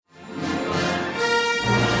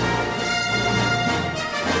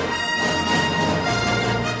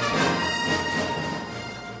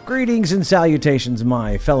Greetings and salutations,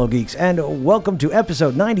 my fellow geeks, and welcome to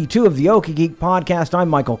episode 92 of the Okie Geek Podcast. I'm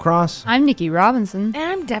Michael Cross. I'm Nikki Robinson. And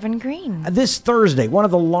I'm Devin Green. This Thursday, one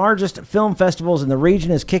of the largest film festivals in the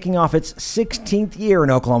region is kicking off its 16th year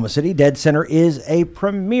in Oklahoma City. Dead Center is a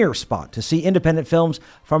premier spot to see independent films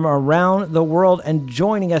from around the world, and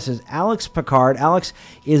joining us is Alex Picard. Alex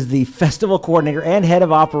is the festival coordinator and head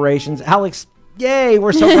of operations. Alex, yay,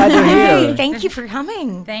 we're so glad you're Hey, here. thank you for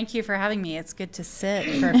coming. Thank you for having me. It's good to sit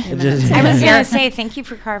for a few minutes. I was going to say thank you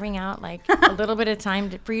for carving out like a little bit of time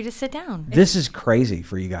for you to sit down. This is crazy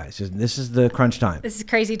for you guys. This is the crunch time. This is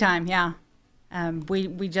crazy time, yeah.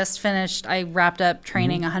 We just finished. I wrapped up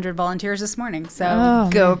training 100 volunteers this morning. So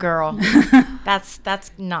Go girl.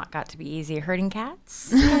 That's not got to be easy. Herding cats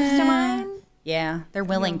comes to mind. yeah, they're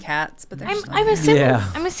willing cats, but they're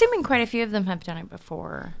I'm assuming quite a few of them have done it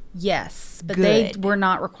before. yes, but Good. they were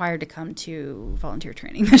not required to come to volunteer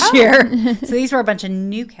training this year. So these were a bunch of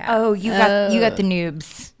new cats. Oh, you got the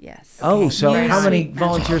noobs. yes. Oh, so Very how many sweet magical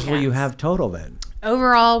volunteers will you cats. have total then?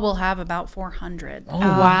 Overall, we'll have about 400. Oh,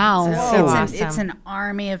 wow. So it's, awesome. it's an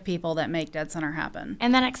army of people that make Dead Center happen.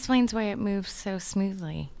 And that explains why it moves so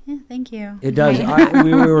smoothly. Yeah, thank you. It does.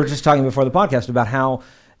 We were just talking before the podcast about how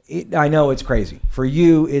I know it's crazy. For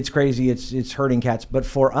you, it's crazy. It's herding cats. But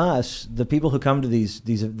for us, the people who come to the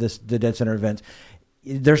Dead Center events,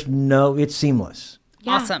 it's seamless.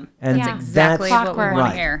 Yeah. Awesome. And Yeah. Exactly that's what we Clockwork. want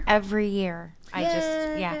Right. to hear. Every year.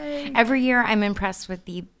 Every year I'm impressed with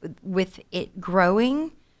it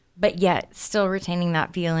growing, but yet still retaining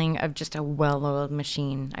that feeling of just a well-oiled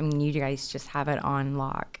machine. I mean, you guys just have it on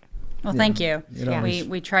lock. Well, thank you. Yeah.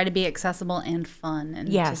 We try to be accessible and fun, and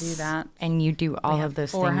Yes. to do that, And you do all we of have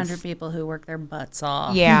those 400 things. people who work their butts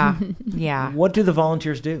off. Yeah. Yeah. What do the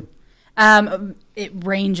volunteers do? It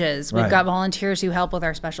ranges. We've Right. got volunteers who help with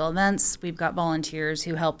our special events. We've got volunteers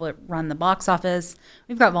who help run the box office.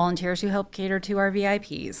 We've got volunteers who help cater to our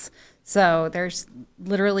VIPs. So there's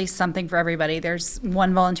literally something for everybody. There's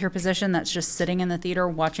one volunteer position that's just sitting in the theater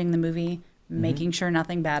watching the movie, making sure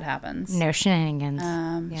nothing bad happens. No shenanigans.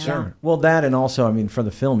 Yeah. Sure. Well, that and also, I mean, for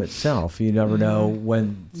the film itself, you never know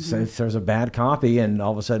when if there's a bad copy and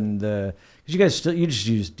all of a sudden because you guys you just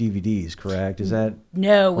use DVDs, correct? Is that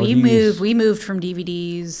No, Or do you use- we moved from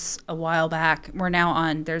DVDs a while back. We're now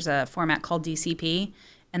on. There's a format called DCP,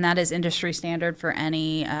 and that is industry standard for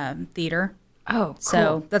any theater. Oh, cool.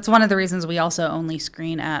 So that's one of the reasons we also only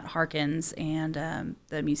screen at Harkins and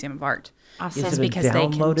the Museum of Art. Awesome. is Is it because a they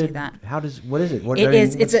can do downloaded? that. What is it? What, It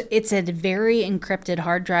is. It's a very encrypted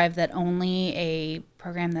hard drive that only a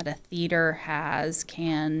program that a theater has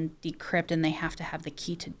can decrypt, and they have to have the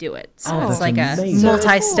key to do it. So Oh, it's that's like amazing. a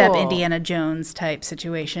multi-step Cool. Indiana Jones type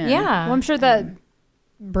situation. Yeah. Well, I'm sure that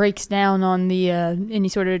breaks down on the any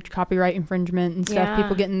sort of copyright infringement and stuff. Yeah.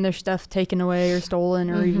 People getting their stuff taken away or stolen,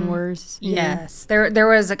 or even worse. Yes, there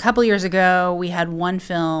was a couple years ago. We had one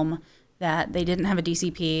film that they didn't have a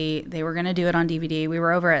DCP. They were going to do it on DVD. We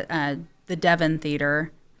were over at the Devon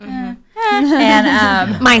Theater,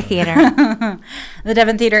 and My theater. the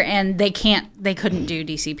Devon Theater, and they couldn't do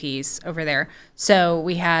DCPs over there. So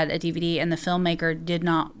we had a DVD, and the filmmaker did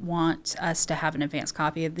not want us to have an advance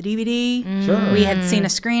copy of the DVD. Sure. We had seen a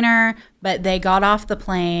screener, but they got off the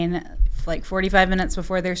plane like 45 minutes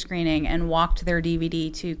before their screening and walked their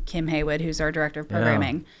DVD to Kim Haywood, who's our director of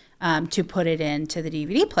programming, to put it into the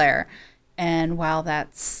DVD player. And while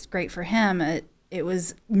that's great for him, it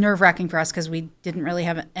was nerve-wracking for us because we didn't really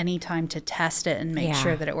have any time to test it and make Yeah.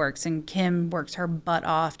 sure that it works. And Kim works her butt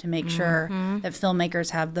off to make sure that filmmakers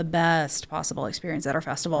have the best possible experience at our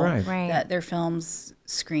festival, Right. Right. that their films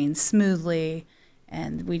screen smoothly,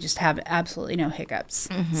 and we just have absolutely no hiccups.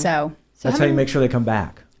 So that's how you make sure they come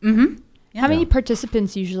back. How many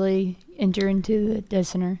participants usually enter into the Dead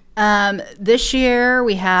Center? this year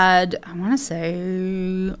we had, I want to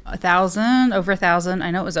say 1,000, over 1,000.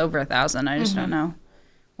 I know it was over 1,000. I just don't know.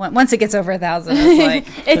 Once it gets over 1,000, it's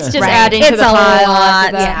like It's just Right. adding to it's the a pile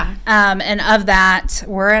lot. after that. And of that,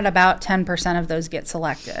 we're at about 10% of those get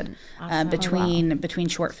selected Awesome. between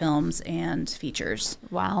short films and features.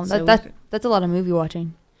 Wow, So that's a lot of movie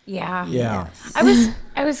watching. Yeah. Yeah. I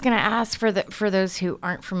was going to ask for those who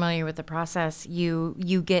aren't familiar with the process, you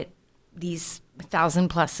get these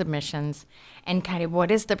 1,000+ submissions, and kind of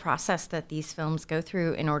what is the process that these films go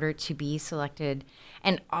through in order to be selected,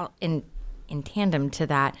 and in tandem to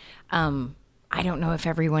that, I don't know if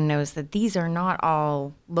everyone knows that these are not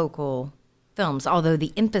all local films, although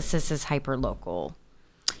the emphasis is hyper local.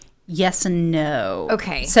 Yes and no.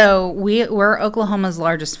 Okay. So we're Oklahoma's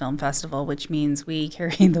largest film festival, which means we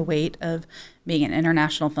carry the weight of being an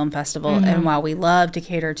international film festival. And while we love to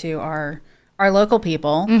cater to our our local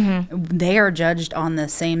people, they are judged on the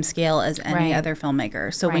same scale as any Right. other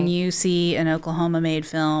filmmaker. So when Right. you see an Oklahoma-made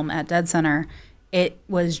film at Dead Center, it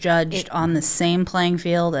was judged on the same playing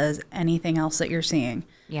field as anything else that you're seeing.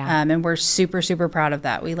 Yeah. And we're super, super proud of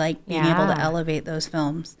that. We like being able to Yeah. elevate those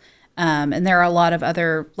films. And there are a lot of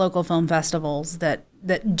other local film festivals that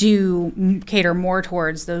do cater more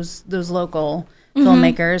towards those local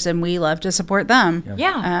filmmakers, and we love to support them.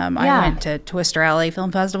 Yeah. I went to Twister Alley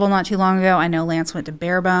Film Festival not too long ago. I know Lance went to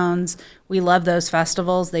Bare Bones. We love those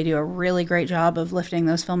festivals. They do a really great job of lifting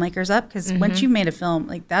those filmmakers up, because once you've made a film,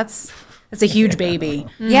 like that's a huge baby.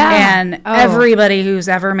 Yeah. And Oh. everybody who's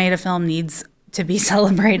ever made a film needs to be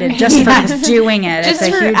celebrated just for doing it. Just it's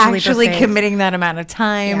a for huge leap of actually faith. committing that amount of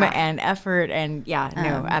time Yeah. and effort, and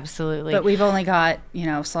no, absolutely. But we've only got,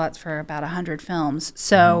 slots for about 100 films.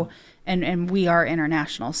 So, and we are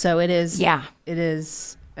international. So it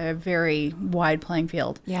is a very wide playing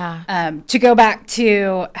field. Yeah. To go back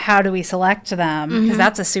to how do we select them, because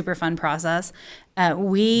that's a super fun process.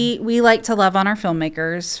 We like to love on our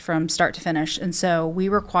filmmakers from start to finish. And so we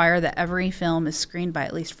require that every film is screened by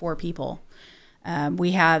at least 4 people.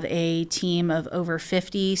 We have a team of over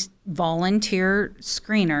 50 volunteer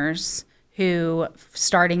screeners who,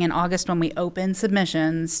 starting in August when we open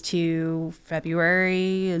submissions to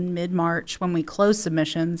February and mid-March when we close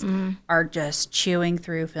submissions, are just chewing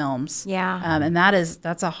through films. Yeah. And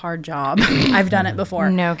that's a hard job. I've done it before.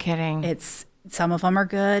 No kidding. Some of them are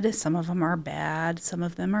good, some of them are bad, some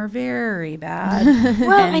of them are very bad.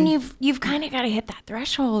 Well, and you've kind of got to hit that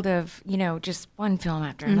threshold of, just one film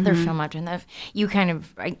after another film after another. You kind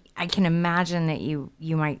of, I can imagine that you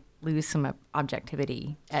might lose some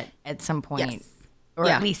objectivity at some point, Yes. or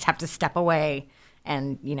Yeah. at least have to step away,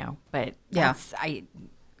 and but Yeah.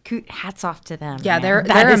 hats off to them. Yeah, man.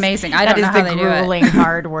 they're amazing. I don't know how they do it. That is the grueling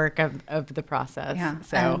hard work of the process.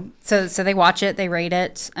 Yeah. So they watch it, they rate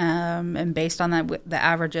it, and based on that, the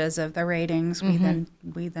averages of the ratings, we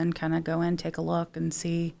then kind of go in, take a look, and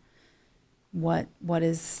see what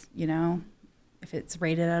is, if it's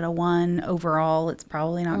rated at a 1 overall, it's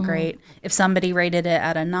probably not great. If somebody rated it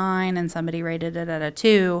at a 9 and somebody rated it at a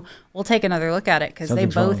 2, we'll take another look at it, because they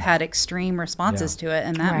Something's both wrong. had extreme responses to it,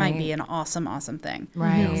 and that might Right. be an awesome thing.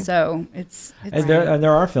 Right. So it's And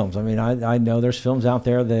there are films. I mean, I know there's films out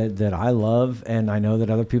there that I love, and I know that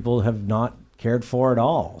other people have not cared for at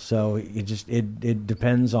all. So it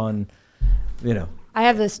depends on, I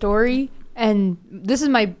have this story, and this is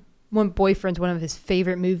my one boyfriend's one of his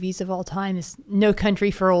favorite movies of all time is No Country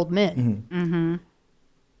for Old Men.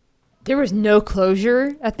 There was no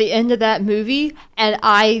closure at the end of that movie, and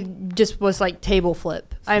I just was like table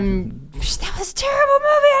flip. That was a terrible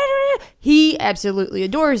movie. He absolutely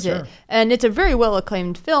adores it, and it's a very well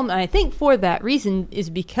acclaimed film. And I think for that reason is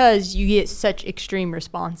because you get such extreme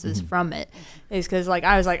responses from it. Is because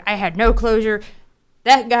I was like, I had no closure.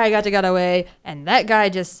 That guy got away, and that guy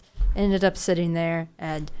just ended up sitting there,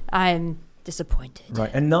 and I'm disappointed. right.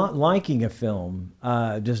 And not liking a film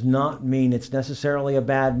does not mean it's necessarily a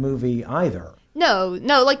bad movie either. No,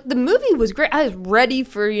 like the movie was great. I was ready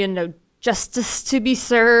for, justice to be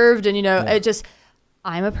served, and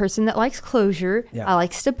I'm a person that likes closure. Yeah. I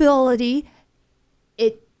like stability.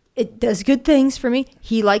 It does good things for me.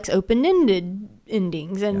 He likes open-ended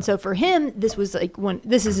endings, and so for him, this was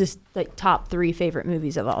this is his top 3 favorite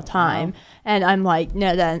movies of all time, and I'm like,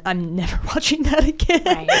 no, I'm never watching that again.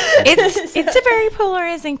 Right. It's a very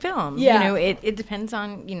polarizing film. Yeah. It depends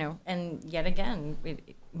on, and yet again,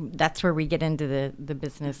 that's where we get into the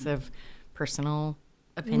business of personal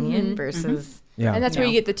opinion versus. Yeah. And that's where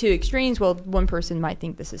you get the 2 extremes. Well, one person might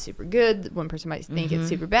think this is super good. One person might think it's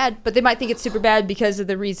super bad, but they might think it's super bad because of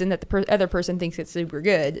the reason that the other person thinks it's super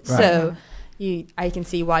good. Right. So I can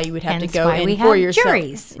see why you would have Hence to go why in we for have yourself.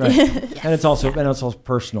 juries. Right. And it's also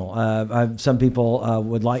personal. Some people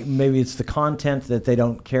would like, maybe it's the content that they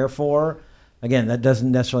don't care for. Again, that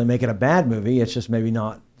doesn't necessarily make it a bad movie. It's just maybe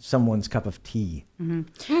not someone's cup of tea.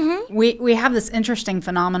 We have this interesting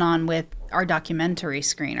phenomenon with our documentary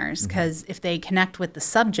screeners, because if they connect with the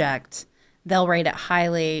subject, they'll rate it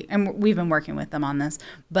highly, and we've been working with them on this,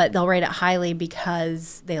 but they'll rate it highly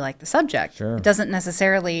because they like the subject. Sure. It doesn't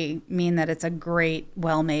necessarily mean that it's a great,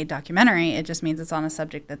 well-made documentary. It just means it's on a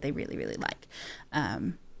subject that they really, really like.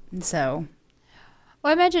 And so... Well,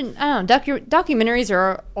 I imagine, I don't know, documentaries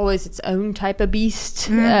are always its own type of beast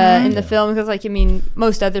in the film, because,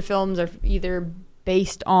 most other films are either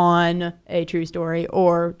based on a true story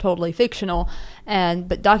or totally fictional,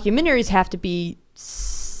 but documentaries have to be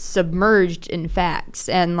submerged in facts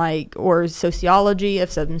and or sociology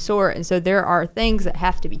of some sort, and so there are things that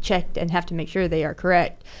have to be checked and have to make sure they are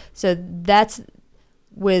correct. So that's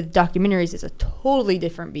with documentaries is a totally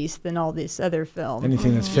different beast than all this other film.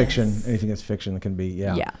 Anything that's fiction, anything that's fiction can be,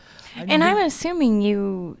 Yeah. And I'm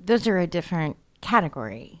assuming those are a different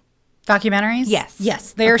category. Documentaries? Yes.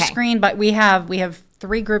 Yes, they're Okay. screened, but we have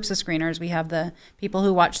 3 groups of screeners. We have the people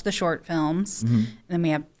who watch the short films, and then we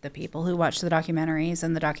have the people who watch the documentaries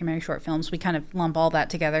and the documentary short films. We kind of lump all that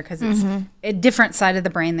together because it's a different side of the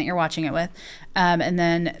brain that you're watching it with. And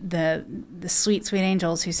then the sweet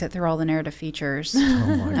angels who sit through all the narrative features.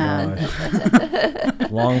 Oh my gosh.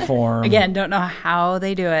 Long form. Again, don't know how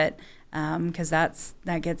they do it because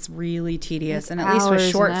that gets really tedious. It's and at least with hours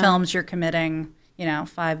short and films, you're committing,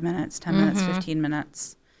 5 minutes, 10 minutes, 15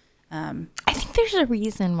 minutes. I think there's a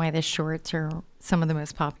reason why the shorts are some of the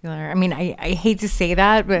most popular. I mean, I hate to say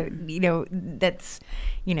that, but that's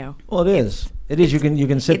Well, it is. It is. You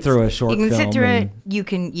can sit through a short film. You can sit through it. and- You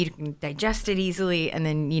can digest it easily, and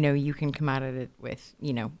then you can come out of it with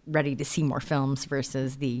ready to see more films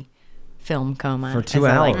versus the film coma for 2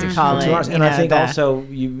 as hours. I like to call For it. 2 hours. And I think also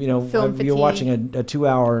Film you're watching a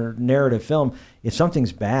 2-hour narrative film. If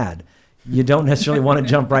something's bad, you don't necessarily want to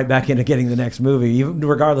jump right back into getting the next movie, even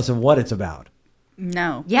regardless of what it's about.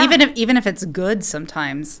 No. Yeah. Even if it's good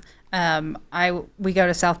sometimes. We go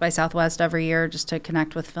to South by Southwest every year just to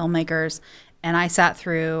connect with filmmakers, and I sat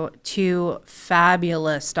through 2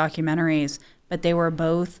 fabulous documentaries, but they were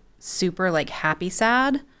both super happy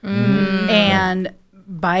sad. And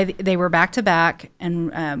they were back to back,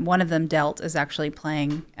 and one of them, Delt, is actually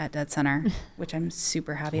playing at Dead Center, which I'm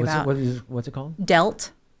super happy about. What's it called?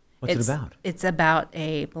 Delt. What's it about? It's about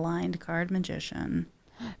a blind card magician.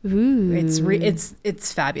 Ooh.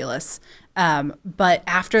 It's fabulous. But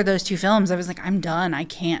after those 2 films, I was like, I'm done. I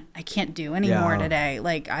can't do any more today.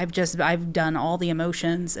 I've done all the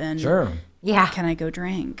emotions, and Sure. Yeah, can I go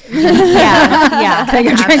drink? yeah. Can I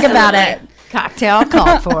go drink about it? Cocktail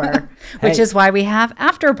called for. Which is why we have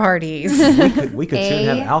after parties. We could soon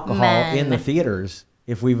have alcohol Amen. in the theaters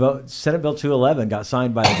if we vote. Senate Bill 211 got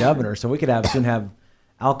signed by the governor, so we could soon have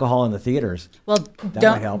alcohol in the theaters. Well,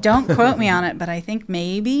 might help. don't quote me on it, but I think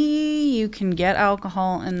maybe you can get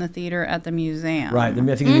alcohol in the theater at the museum. Right. I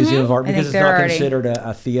think the Museum of Art, I think because it's they're not already- considered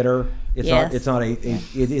a theater. It's Yes. not. It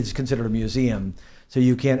is considered a museum. So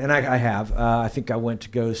you can, and I have. I think I went to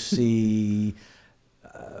go see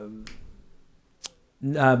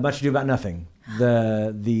Much Ado About Nothing,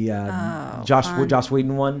 the Joss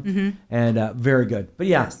Whedon one, and very good. But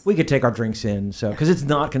yeah, Yes. we could take our drinks in. So because it's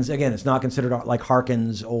not it's not considered like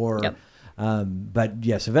Harkins or. Yep. But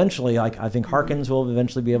yes, eventually, I think Harkins will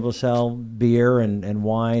eventually be able to sell beer and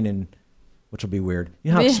wine, and which will be weird.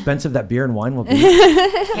 You know how expensive that beer and wine will be.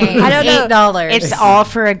 I don't know. $8. It's all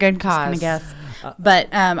for a good I cause. guess.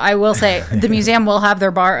 But I will say the museum will have their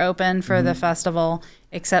bar open for the festival,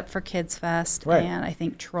 except for Kids Fest Right. and I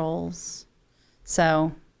think Trolls.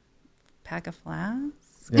 So, pack of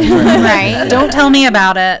flasks. Right? Don't tell me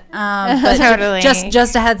about it. But Totally.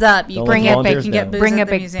 Just a heads up. You Don't bring let it. volunteers You can get down. booze Bring at a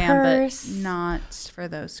the big museum, purse. but not for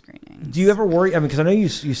those screenings. Do you ever worry? I mean, because I know you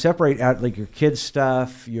separate out your kids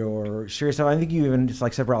stuff, your serious stuff. I think you even just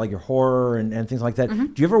separate out your horror and things like that. Mm-hmm.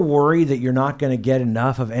 Do you ever worry that you're not going to get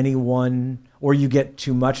enough of any one, or you get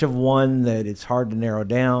too much of one that it's hard to narrow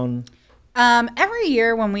down? Every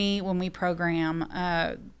year when we program,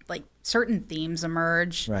 certain themes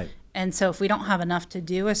emerge. Right. And so if we don't have enough to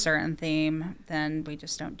do a certain theme, then we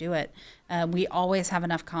just don't do it. We always have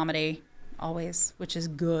enough comedy, always, which is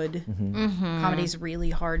good. Comedy's really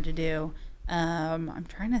hard to do. I'm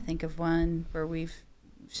trying to think of one where we've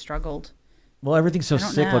struggled. Well, everything's so I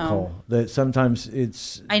don't cyclical know. that sometimes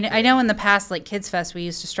it's. I know in the past, Kids Fest, we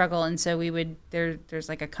used to struggle, and so there's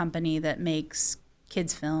a company that makes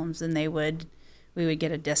kids films, and we would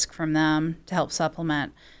get a disc from them to help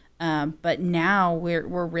supplement. But now we're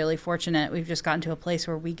really fortunate. We've just gotten to a place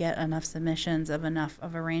where we get enough submissions of enough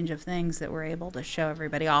of a range of things that we're able to show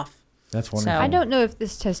everybody off. That's So- wonderful. I don't know if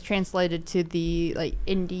this has translated to the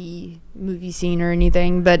indie movie scene or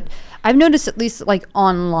anything, but I've noticed at least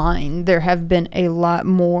online there have been a lot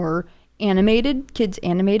more kids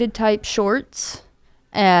animated type shorts,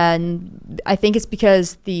 and I think it's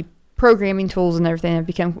because the programming tools and everything have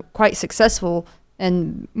become quite successful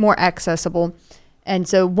and more accessible. And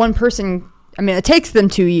so one person, it takes them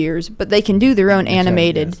 2 years, but they can do their own That's right,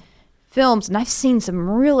 animated yes. films, and I've seen some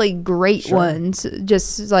really great Sure. ones.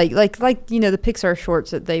 Just like the Pixar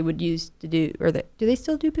shorts that they would use to do, or do they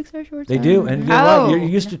still do Pixar shorts? They I do, don't know. and you're right. You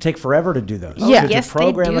used to take forever to do those. Yeah. To Yes, they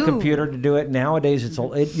program a do. computer to do it. Nowadays,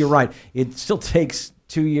 you're right. It still takes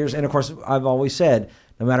 2 years, and of course, I've always said,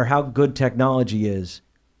 no matter how good technology is,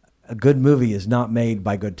 a good movie is not made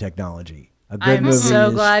by good technology. A good I'm movie so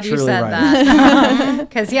is glad you truly said right. that.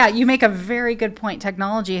 Because, yeah, you make a very good point.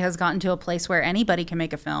 Technology has gotten to a place where anybody can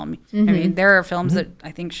make a film. I mean, there are films that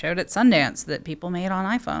I think showed at Sundance that people made on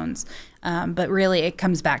iPhones. But really, it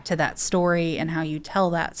comes back to that story and how you tell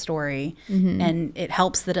that story. And it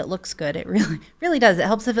helps that it looks good. It really, really does. It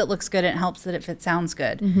helps if it looks good. And it helps that if it sounds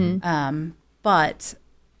good. But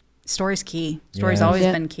story's key. Story's Yes. always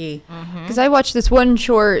Yeah. been key. Because I watched this one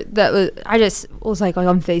short that I just was like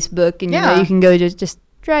on Facebook, and Yeah. you can go just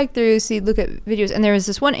drag through, look at videos, and there was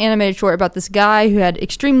this one animated short about this guy who had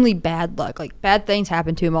extremely bad luck, like bad things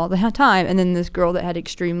happened to him all the time, and then this girl that had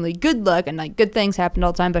extremely good luck, and like good things happened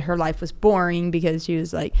all the time, but her life was boring because she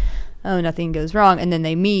was like, oh, nothing goes wrong, and then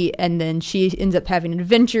they meet, and then she ends up having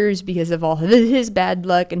adventures because of all of his bad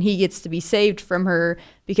luck, and he gets to be saved from her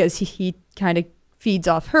because he kind of feeds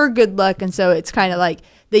off her good luck, and so it's kind of like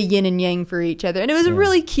the yin and yang for each other. And it was a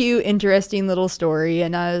really cute, interesting little story,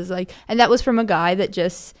 and I was like, and that was from a guy that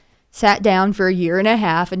just sat down for a year and a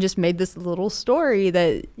half and just made this little story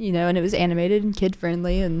that, and it was animated and kid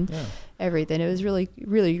friendly and everything. It was really,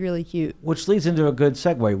 really, really cute. Which leads into a good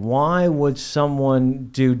segue. Why would someone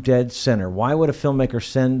do Dead Center? Why would a filmmaker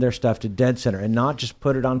send their stuff to Dead Center and not just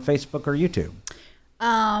put it on Facebook or YouTube?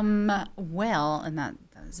 Well, and that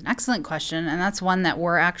is an excellent question, and that's one that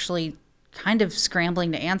we're actually kind of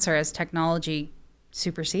scrambling to answer as technology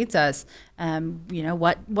supersedes us.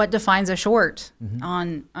 What defines a short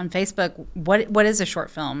on Facebook? What is a short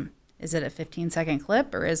film? Is it a 15-second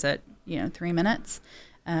clip, or is it 3 minutes?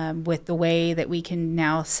 With the way that we can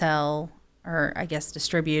now sell, or I guess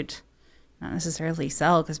distribute, not necessarily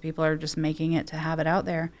sell, because people are just making it to have it out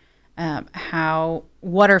there.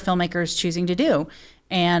 What are filmmakers choosing to do?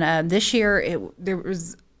 And this year, there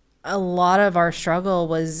was a lot of our struggle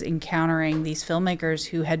was encountering these filmmakers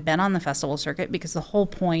who had been on the festival circuit, because the whole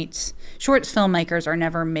point, short filmmakers are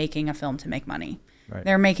never making a film to make money. Right.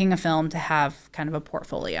 They're making a film to have kind of a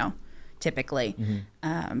portfolio, typically,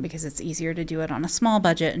 because it's easier to do it on a small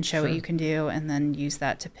budget and show what you can do, and then use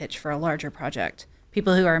that to pitch for a larger project.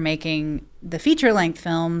 People who are making the feature-length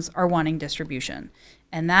films are wanting distribution,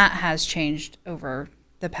 and that has changed over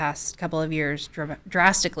the past couple of years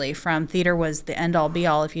drastically. From theater was the end-all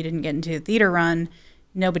be-all. If you didn't get into a theater run,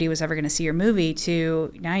 nobody was ever going to see your movie,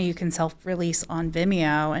 to now you can self-release on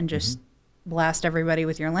Vimeo and just blast everybody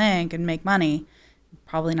with your link and make money.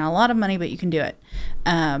 Probably not a lot of money, but you can do it.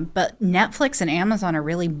 But Netflix and Amazon are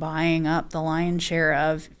really buying up the lion's share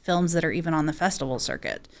of films that are even on the festival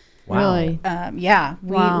circuit. Wow. Really?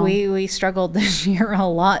 Wow. We struggled this year a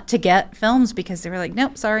lot to get films, because they were like,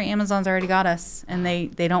 nope, sorry, Amazon's already got us. And they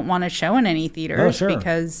don't want to show in any theaters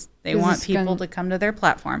because they want people to come to their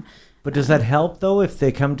platform. But does that help, though, if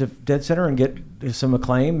they come to Dead Center and get some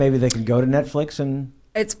acclaim? Maybe they can go to Netflix and...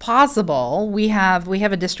 It's possible. We have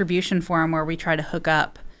a distribution forum where we try to hook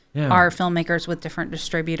up our filmmakers with different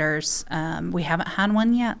distributors. We haven't had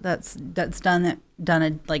one yet that's done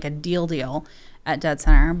a deal at Dead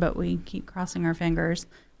Center, but we keep crossing our fingers.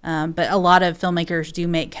 But a lot of filmmakers do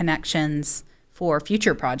make connections for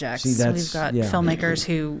future projects. See, we've got filmmakers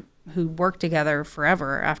who work together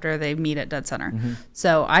forever after they meet at Dead Center.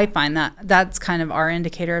 So I find that's kind of our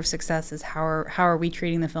indicator of success, is how are we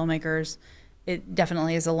treating the filmmakers. It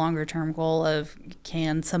definitely is a longer term goal of,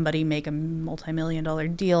 can somebody make a multi-million-dollar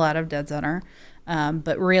deal out of Dead Center?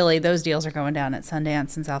 But really, those deals are going down at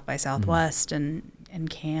Sundance and South by Southwest and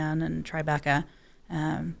Cannes and Tribeca.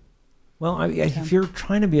 If you're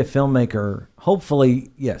trying to be a filmmaker,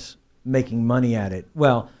 hopefully, yes, making money at it.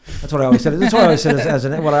 Well, that's what I always said. That's what I always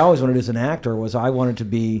said what I always wanted as an actor was I just wanted to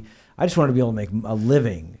be able to make a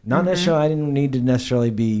living. Not necessarily, I didn't need to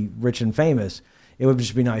necessarily be rich and famous. It would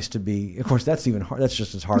just be nice to be, of course, that's even hard. That's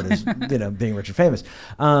just as hard as, being rich and famous.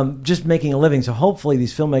 Just making a living. So hopefully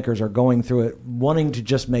these filmmakers are going through it, wanting to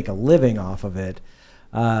just make a living off of it,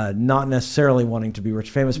 not necessarily wanting to be rich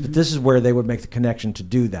and famous, but this is where they would make the connection to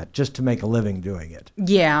do that, just to make a living doing it.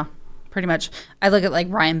 Yeah, pretty much. I look at like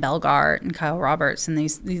Ryan Belgart and Kyle Roberts and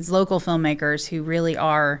these local filmmakers who really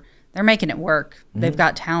they're making it work. They've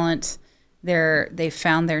got talent. They've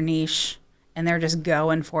found their niche, and they're just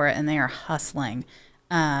going for it, and they are hustling.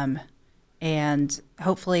 And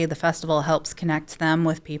hopefully the festival helps connect them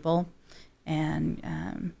with people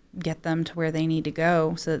and get them to where they need to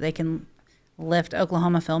go so that they can lift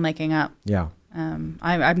Oklahoma filmmaking up. Yeah.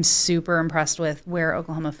 I'm super impressed with where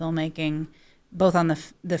Oklahoma filmmaking, both on the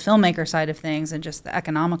filmmaker side of things and just the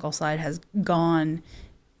economical side, has gone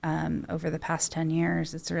over the past 10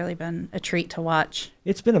 years. It's really been a treat to watch.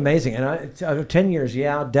 It's been amazing. And 10 years,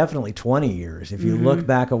 definitely 20 years. If you look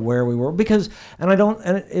back at where we were,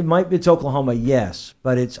 it's Oklahoma, yes,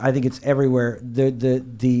 but I think it's everywhere.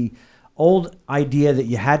 The old idea that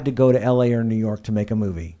you had to go to L.A. or New York to make a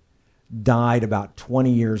movie died about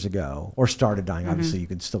 20 years ago, or started dying. Obviously, you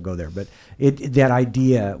can still go there, but that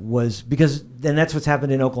idea was because then that's what's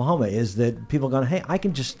happened in Oklahoma is that people are going, hey, I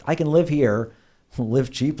can live here,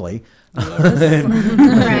 live cheaply,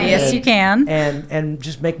 Yes, you can. and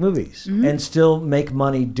just make movies and still make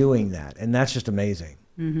money doing that, and that's just amazing.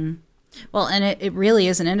 Well, and it really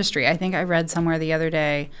is an industry. I think I read somewhere the other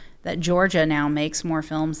day that Georgia now makes more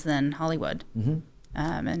films than Hollywood,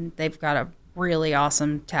 and they've got a really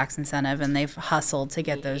awesome tax incentive, and they've hustled to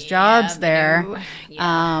get those jobs there.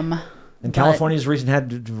 And California's recent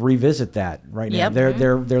had to revisit that right now. Yep.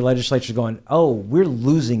 Their legislature's going, oh, we're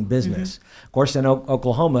losing business. Of course, then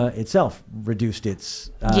Oklahoma itself reduced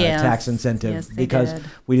its tax incentive because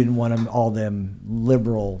we didn't want all them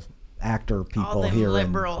liberal actor people all them here.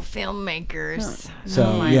 liberal filmmakers.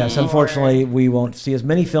 So yes, unfortunately, we won't see as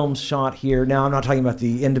many films shot here. Now, I'm not talking about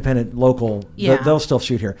the independent local. Yeah. They'll still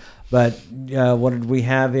shoot here. But what did we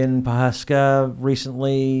have in Pawhuska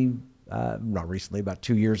recently? Not recently, about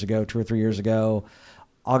 2 or 3 years ago.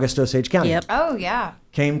 August Osage County Yep. Oh, yeah.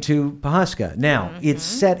 came to Pawhuska. Now, it's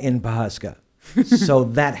set in Pawhuska. So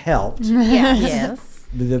that helped. Yes.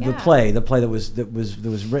 The play that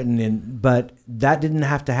was written in, but that didn't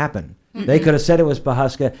have to happen. They could have said it was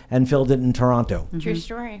Pawhuska and filmed it in Toronto. True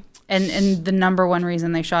story. And the number one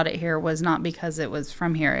reason they shot it here was not because it was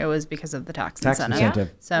from here. It was because of the tax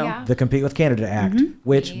incentive. So Yeah. The Compete with Canada Act,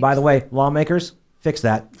 which, by the way, lawmakers, fix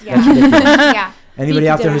that. Yeah. That's ridiculous. Yeah. Anybody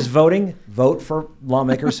out there down. who's voting, vote for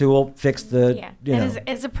lawmakers who will fix the, Yeah. you know. And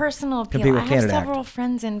as a personal Compete appeal, with I have Canada Act. several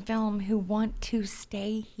friends in film who want to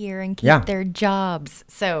stay here and keep Yeah. their jobs.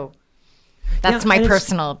 So that's Yeah, my and it's-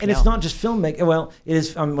 personal appeal. And it's not just filmmakers. Well, it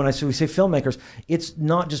is. When we say filmmakers, it's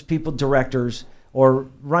not just people, directors or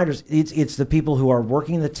writers. It's the people who are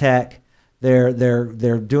working the tech. They're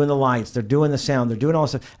doing the lights. They're doing the sound. They're doing all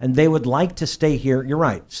this stuff, and they would like to stay here. You're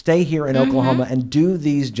right. Stay here in Oklahoma and do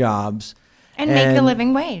these jobs and make a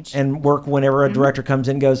living wage. and work whenever a director comes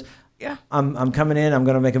in and goes, Yeah. I'm coming in, I'm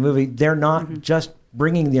going to make a movie. They're not just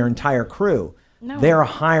bringing their entire crew. No. They're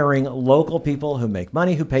hiring local people who make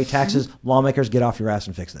money, who pay taxes. Lawmakers, get off your ass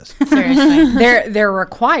and fix this. Seriously. they're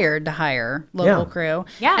required to hire local Yeah. crew.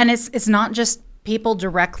 Yeah. And it's not just people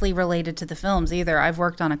directly related to the films either. I've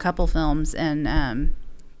worked on a couple films and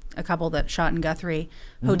a couple that shot in Guthrie.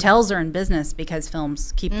 Hotels are in business because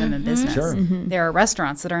films keep them in business. Sure. There are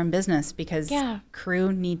restaurants that are in business because Yeah.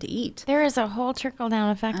 crew need to eat. There is a whole trickle down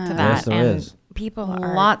effect to that. Yes, there and is. people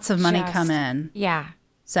are Lots of money just- come in. Yeah.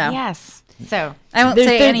 So Yes. So I won't There's-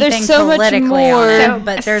 say there's anything so much politically more- on it,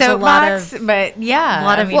 but there's a lot of but yeah, a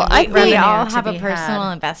lot of I mean, I we think- all to have a be personal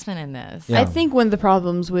had. investment in this. Yeah. I think one of the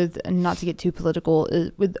problems with, and not to get too political,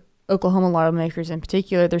 is with Oklahoma lawmakers in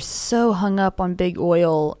particular, they're so hung up on big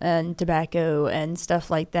oil and tobacco and stuff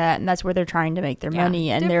like that, and that's where they're trying to make their Yeah. money.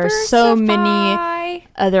 And there are so many Diversify.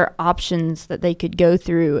 other options that they could go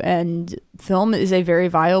through, and film is a very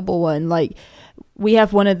viable one. Like, we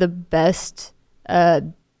have one of the best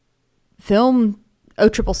film.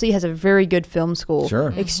 OCCC has a very good film school.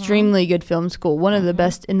 Sure. Extremely good film school. One of the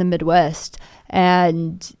best in the Midwest.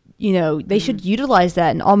 And, you know, they should utilize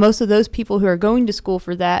that. And most of those people who are going to school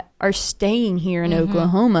for that are staying here in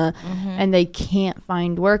Oklahoma, and they can't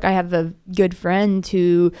find work. I have a good friend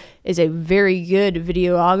who is a very good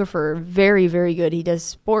videographer, very, very good. He does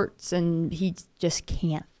sports, and he just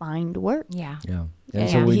can't find work. Yeah. Yeah. And Yeah.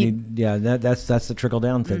 so we He- need, that's the trickle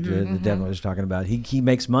down thing that Devin was talking about. He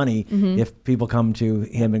makes money if people come to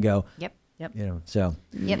him and go, Yep. you know, so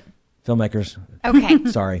Yep. filmmakers, Okay.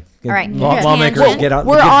 sorry. All right. Lawmakers, Tangent. get out.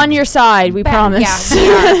 We're get- on your side, we promise.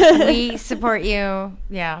 Yeah, we support you.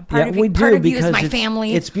 Yeah. Part of, we part do of you because is my it's,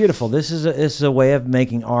 family. it's beautiful. This is a way of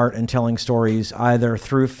making art and telling stories either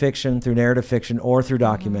through fiction, through narrative fiction, or through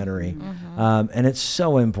documentary. And it's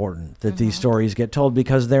so important that these stories get told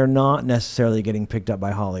because they're not necessarily getting picked up by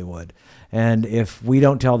Hollywood. And if we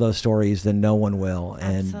don't tell those stories, then no one will.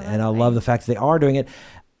 And I love the fact that they are doing it.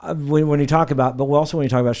 When you talk about, but also when you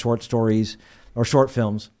talk about short stories or short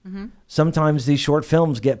films, sometimes these short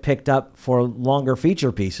films get picked up for longer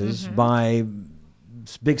feature pieces by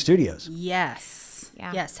big studios. Yes.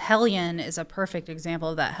 Yeah. Yes. Hellion is a perfect example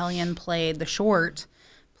of that. Hellion played,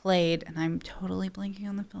 and I'm totally blanking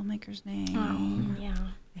on the filmmaker's name. yeah.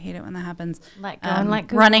 I hate it when that happens. Let go and let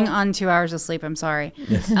go. Running on 2 hours of sleep. I'm sorry.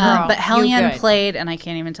 Girl, But you Hellion good. played, and I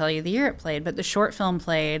can't even tell you the year it played, but the short film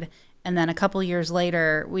played. And then a couple years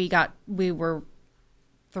later, we were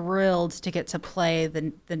thrilled to get to play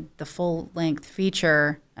the full length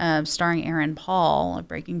feature starring Aaron Paul of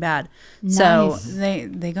Breaking Bad. So Nice.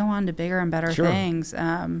 they go on to bigger and better Sure. things.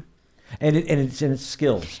 And it's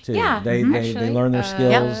skills too. Yeah, They actually. learn their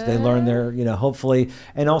skills. They learn their hopefully,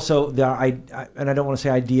 and also and I don't want to say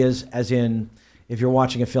ideas as in if you're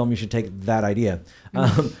watching a film you should take that idea,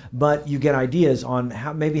 but you get ideas on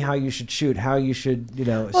how you should shoot, how you should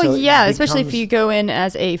Well, so yeah, it especially if becomes- you go in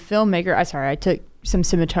as a filmmaker. I took some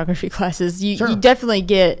cinematography classes. You Sure. definitely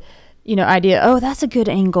get idea. Oh, that's a good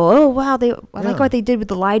angle. Oh, wow, I like what they did with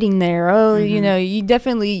the lighting there. Oh, you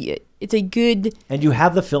definitely. It's a good. And you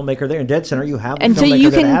have the filmmaker there in Dead Center. You have the And so filmmaker you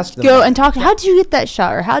that can asked them go that. and talk. How did you get that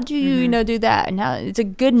shot, or how did you do that? And how it's a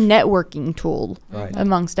good networking tool Right.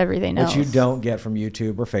 amongst everything else. Which you don't get from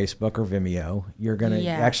YouTube or Facebook or Vimeo. You're going to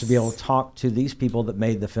Yes. actually be able to talk to these people that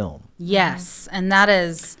made the film. Yes, and that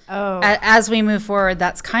is Oh. as we move forward.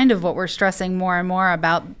 That's kind of what we're stressing more and more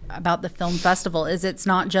about the film festival. Is it's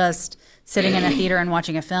not just sitting in a theater and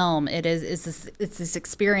watching a film. It's this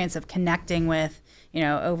experience of connecting with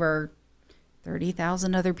over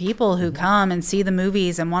 30,000 other people who come and see the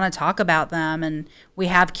movies and want to talk about them. And we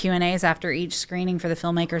have Q&As after each screening for the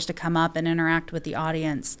filmmakers to come up and interact with the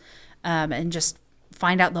audience and just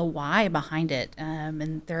find out the why behind it.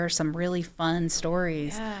 And there are some really fun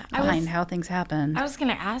stories behind how things happen. I was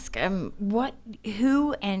going to ask, what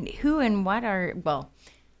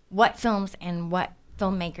films and what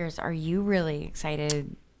filmmakers are you really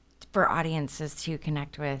excited for audiences to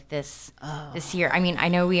connect with this year? I mean, I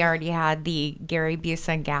know we already had the Gary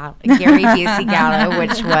Busey Gala,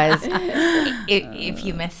 which was, if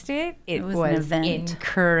you missed it, it was an was event.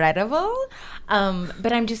 incredible.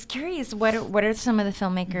 But I'm just curious, what are some of the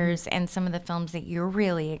filmmakers and some of the films that you're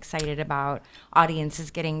really excited about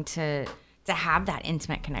audiences getting to have that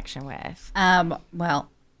intimate connection with? Well,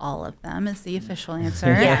 all of them is the official answer.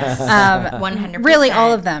 Yes, 100%. Really,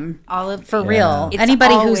 all of them. For real. It's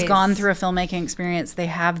Anybody who's always- gone through a filmmaking experience, they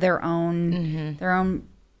have their own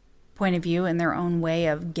point of view and their own way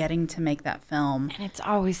of getting to make that film. And it's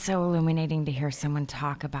always so illuminating to hear someone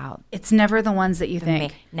talk about It's never the ones that you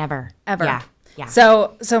think. never Ever. Yeah.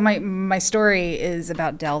 So my story is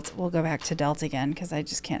about Delt. We'll go back to Delt again because I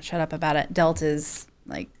just can't shut up about it. Delt is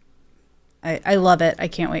like, I love it. I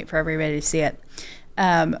can't wait for everybody to see it.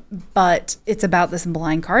 But it's about this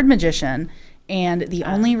blind card magician, and the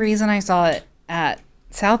only reason I saw it at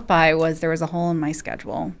South by was there was a hole in my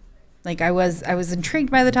schedule. Like I was intrigued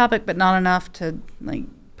by the topic, but not enough to like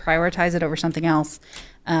prioritize it over something else.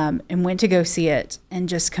 And went to go see it, and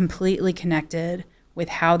just completely connected with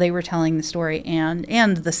how they were telling the story and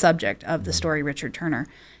the subject of the story, Richard Turner.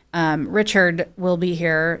 Richard will be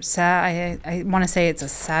here. I want to say it's a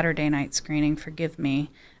Saturday night screening. Forgive me.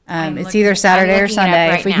 It's either Saturday or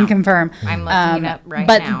Sunday, if we can confirm. I'm looking it up right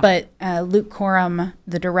now. But Luke Coram,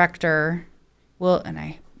 the director, and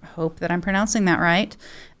I hope that I'm pronouncing that right,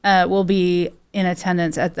 will be in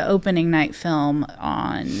attendance at the opening night film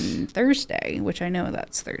on Thursday, which I know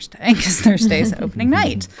that's Thursday because Thursday's opening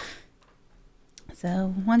night.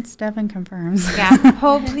 So once Devin confirms. Yeah,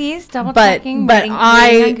 hold please, double But checking. waiting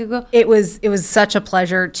on Google. it was such a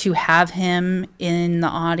pleasure to have him in the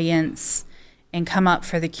audience and come up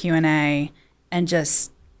for the Q&A, and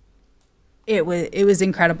just it was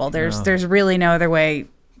incredible. There's really no other way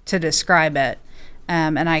to describe it.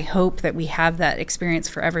 And I hope that we have that experience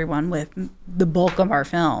for everyone with the bulk of our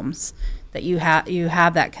films, that you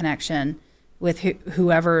have that connection with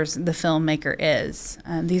whoever's the filmmaker is.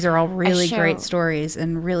 These are all really great stories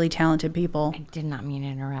and really talented people. I did not mean to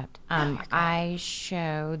interrupt. I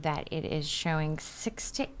show that it is showing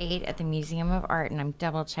 6 to 8 at the Museum of Art, and I'm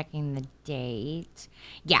double checking the date.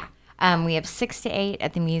 Yeah, we have 6 to 8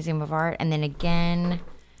 at the Museum of Art, and then again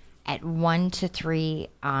at 1 to 3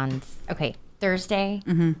 on Thursday,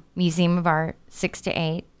 Museum of Art, 6 to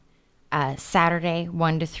 8. Saturday,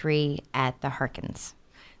 1 to 3 at the Harkins.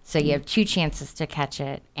 So you have 2 chances to catch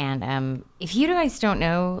it. And if you guys don't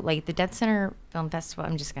know, like the Dead Center Film Festival,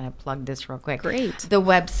 I'm just going to plug this real quick. Great. The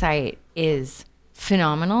website is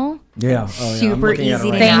phenomenal. Yeah. Super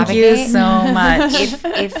easy to Thank you navigate. so much.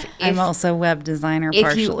 If I'm also a web designer if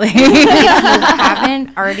partially. if you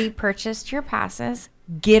haven't already purchased your passes,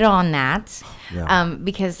 get on that,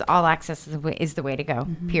 because all access is the way to go,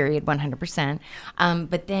 period, 100%.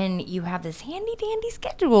 But then you have this handy dandy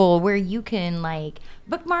schedule where you can like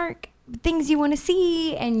bookmark things you want to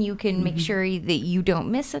see, and you can make sure that you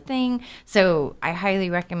don't miss a thing. So I highly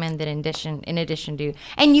recommend that in addition to,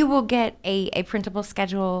 and you will get a printable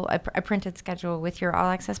schedule, a printed schedule with your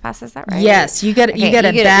all access pass. Is that right? Yes, you get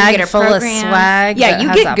a bag full of swag. Yeah, that you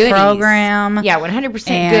has get that goodies. program. Yeah, 100%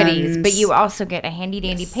 And- goodies. But you also get a handy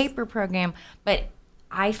dandy paper program. But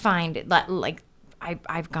I find that like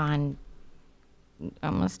I've gone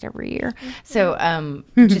almost every year. So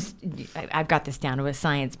just I've got this down to a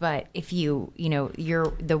science. But if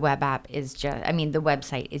the web app is just, the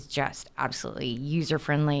website is just absolutely user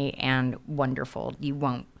friendly and wonderful.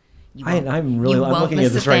 I'm looking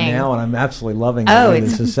at this right now, and I'm absolutely loving the Oh, way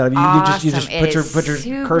it's this is set up. You awesome. just It put your is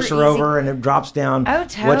super cursor easy. over, and it drops down Oh,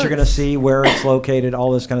 what you're going to totes. see, where it's located,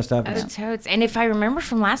 all this kind of stuff. Oh, totes. And if I remember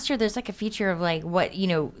from last year, there's like a feature of like what,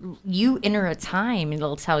 you enter a time,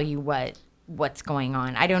 it'll tell you what's going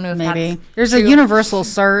on. I don't know if Maybe that's there's true. a universal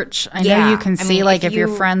search. I know Yeah. you can I see mean, like if if your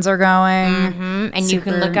you- friends are going, And you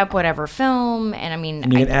can Super- look up whatever film, and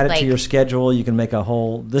And you can add it to your schedule. You can make a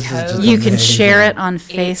whole. This is just you can amazing. share it on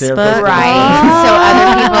Facebook. right, so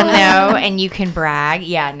other people know, and you can brag.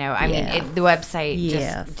 Yeah, no, I mean Yeah. the website.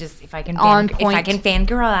 Yes. Just if I can On if I point. can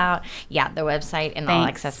fangirl out, the website and All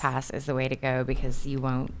Thanks. Access Pass is the way to go because you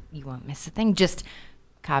won't miss a thing. Just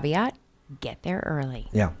caveat: get there early.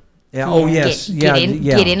 Yeah. Yeah. Oh yes. Get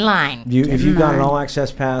in line. If you've got an all access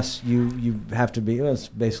pass, you have to be. Well, it's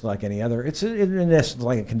basically like any other. It's in essence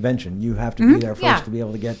like a convention. You have to be there first Yeah. to be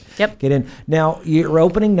able to get in. Now your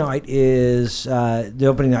opening night is the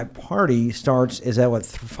opening night party starts is at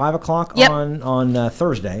 5:00 Yep. on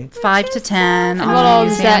Thursday. 5 to 10. And on what the all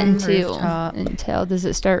does that museum rooftop. entail? Does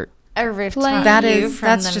it start? A rooftop That view is- from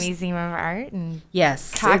that's the just- Museum of Art and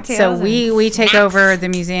Yes. Cocktails So and we take snacks. over the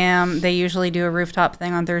museum. They usually do a rooftop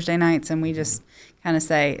thing on Thursday nights, and we just kind of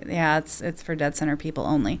say, it's for Dead Center people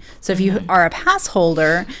only. So if you are a pass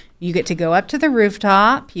holder, you get to go up to the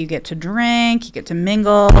rooftop. You get to drink. You get to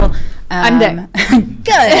mingle. I'm there.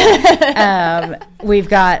 Good. We've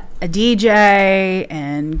got a DJ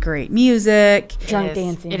and great music. Drunk It is-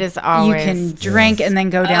 dancing. It is always. You can drink and then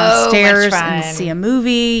go much downstairs and fun. see a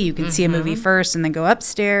movie. You can see a movie first and then go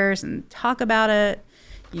upstairs and talk about it.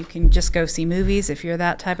 You can just go see movies if you're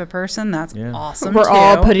that type of person. That's awesome. We're too.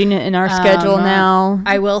 all putting it in our schedule Um, now.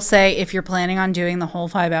 I will say, if you're planning on doing the whole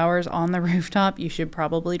 5 hours on the rooftop, you should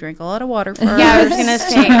probably drink a lot of water first. Yeah, I was gonna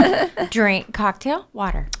say, drink cocktail,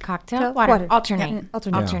 water, cocktail, water, water. alternate, Yeah,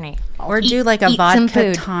 alternate. alternate, Or do like a eat some vodka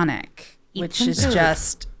food. tonic, Eat which some is food.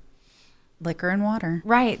 just liquor and water.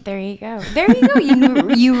 Right, there you go. There you go.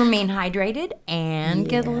 You remain hydrated and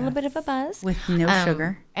get a little bit of a buzz With no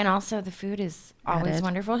sugar. And also, the food is always Added.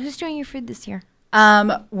 wonderful. Who's doing your food this year?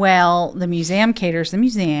 Well, the museum caters the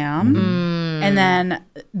museum, Mm. and then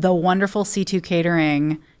the wonderful C2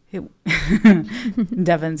 Catering. Who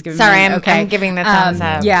Devin's giving. Sorry, me, I'm giving the thumbs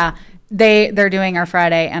up. Yeah, they're doing our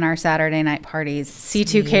Friday and our Saturday night parties.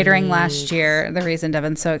 C2 Catering last year. The reason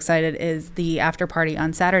Devin's so excited is the after party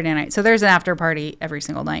on Saturday night. So there's an after party every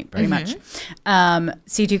single night, pretty much.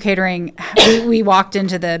 C2 Catering. We walked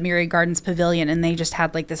into the Myriad Gardens Pavilion and they just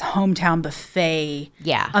had like this hometown buffet.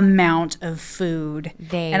 Yeah. Amount of food.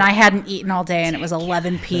 And I hadn't eaten all day and it was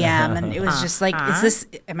 11 p.m. and it was just like,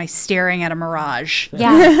 am I staring at a mirage?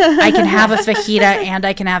 Yeah, I can have a fajita and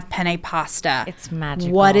I can have penne pasta. it's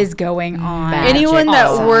magical. What is going on? Magic. Anyone that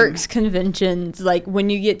Awesome. works conventions, like when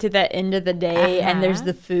you get to that end of the day and there's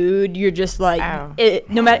the food, you're just like, Oh.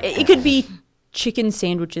 no matter, it could be chicken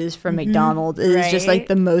sandwiches from McDonald's. It's just like Right.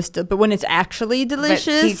 the most, but when it's actually But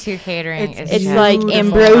delicious, C2 catering is it's just like beautiful.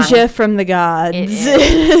 ambrosia from the gods. It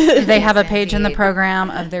is. They have a page in the indeed. program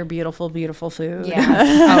of their beautiful, beautiful food.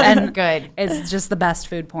 Yeah. and Good. it's just the best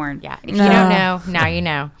food porn. Yeah. If you don't know, now you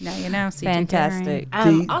know. Now you know. C2 Fantastic.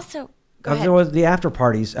 Catering. Also, go ahead. There was the after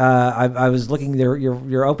parties. I was looking there.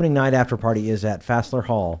 Your opening night after party is at Fassler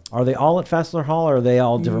Hall. Are they all at Fassler Hall, or are they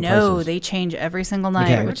all different No, places? they change every single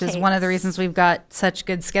night, Okay. which is one of the reasons we've got such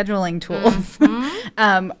good scheduling tools.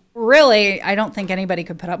 Really, I don't think anybody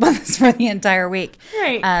could put up with this for the entire week.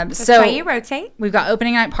 Right. That's So why you rotate. we've got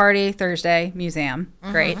opening night party Thursday, museum,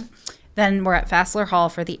 great. Then we're at Fassler Hall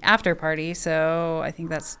for the after party. So I think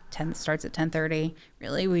that's starts at 10:30.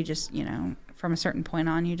 Really, we just from a certain point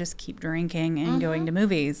on, you just keep drinking and going to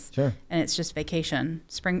movies. Sure. And it's just vacation.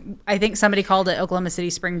 Spring. I think somebody called it Oklahoma City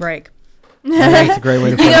spring break. That's a great way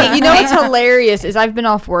to put it. You know what's hilarious is I've been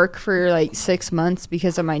off work for like 6 months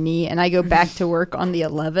because of my knee, and I go back to work on the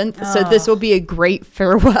 11th. So this will be a great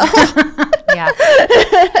farewell. Yeah.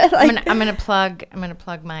 I'm gonna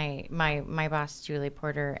plug my boss Julie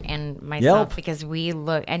Porter and myself Yelp. because we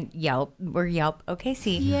look and Yelp. We're Yelp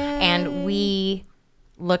OKC, and we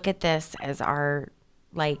look at this as our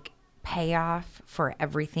like payoff for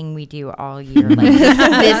everything we do all year. Like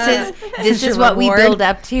this is what we reward. build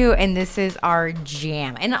up to, and this is our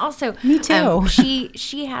jam. And also, Me too.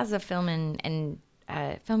 she has a film and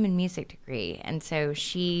music degree, and so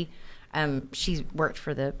she's worked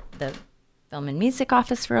for the film and music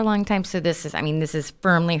office for a long time. So this is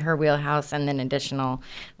firmly her wheelhouse, and then additional,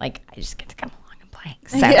 like I just get to come along and play going.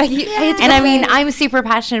 So. And I mean, I'm super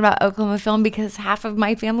passionate about Oklahoma film because half of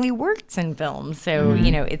my family works in film. So,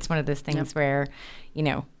 you know, it's one of those things where, you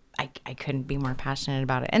know, I couldn't be more passionate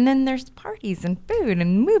about it. And then there's parties and food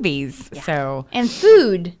and movies. So and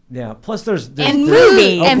food. Yeah. Plus, there's and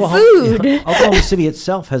movies and food. Oklahoma City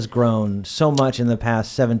itself has grown so much in the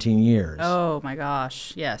past 17 years. Oh my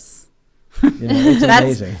gosh, yes. You know, it's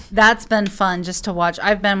amazing. That's been fun just to watch.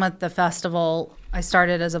 I've been with the festival. I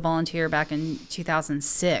started as a volunteer back in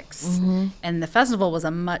 2006, and the festival was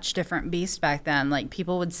a much different beast back then. Like,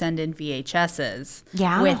 people would send in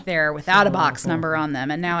VHSs with their without a box number on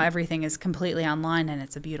them, and now everything is completely online, and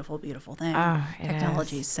it's a beautiful, beautiful thing.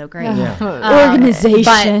 Technology is so great.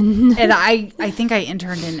 Organization. And I think I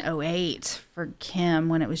interned in 2008 for Kim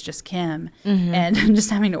when it was just Kim, and just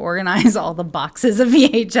having to organize all the boxes of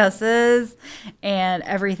VHSs and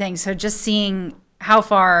everything. So just seeing how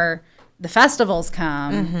far the festivals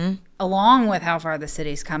come along with how far the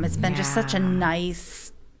cities come, it's been just such a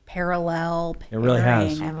nice parallel pairing. It really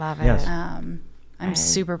has. I love it. Yes. I'm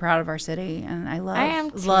super proud of our city, and I am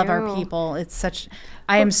love our too. people.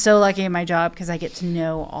 I am so lucky in my job because I get to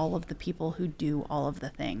know all of the people who do all of the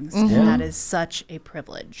things, and that is such a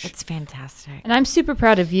privilege. It's fantastic. And I'm super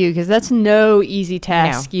proud of you because that's no easy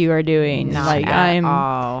task you are doing. Not Like, at I'm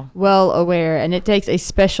all. well aware, and it takes a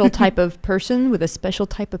special type of person with a special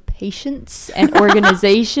type of patience and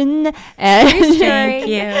organization. And Thank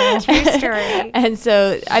you. True story. And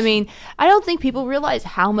so, I mean, I don't think people realize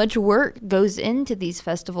how much work goes into these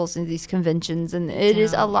festivals and these conventions, and it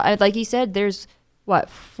is a lot. Like you said, there's what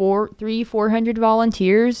 400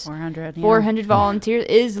 volunteers. 400, yeah. 400 volunteers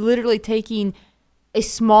is literally taking a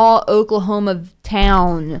small Oklahoma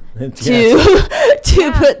town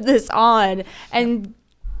to put this on. And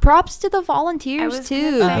props to the volunteers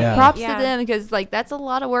too. Props to them, because like that's a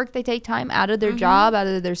lot of work. They take time out of their job, out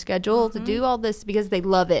of their schedule to do all this because they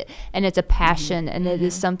love it, and it's a passion, and it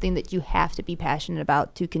is something that you have to be passionate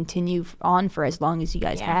about to continue on for as long as you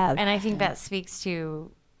guys have. And I think that speaks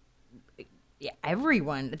to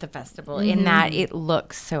everyone at the festival in that it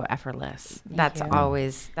looks so effortless. That's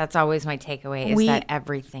always my takeaway, is that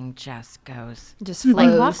everything just goes just like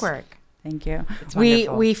flows. clockwork. Thank you. It's We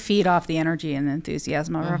wonderful. we feed off the energy and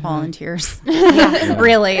enthusiasm of our volunteers.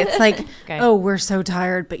 Really, it's like, oh, we're so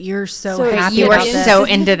tired, but you're so happy. You about are this. so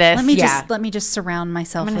into this. Let me just surround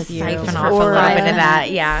myself I'm gonna with you. siphon for off a little 5 bit of that.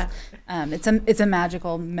 minutes. Yeah. It's a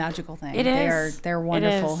magical thing. It is. They're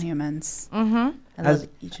wonderful humans. I love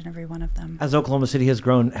each and every one of them. As Oklahoma City has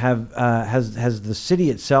grown, has the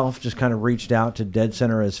city itself just kind of reached out to Dead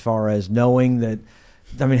Center as far as knowing that?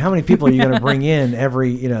 I mean, how many people are you going to bring in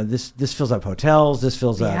every? This fills up hotels. This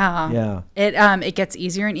fills up. Yeah. It gets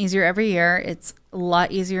easier and easier every year. It's a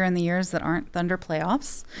lot easier in the years that aren't Thunder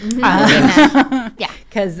playoffs.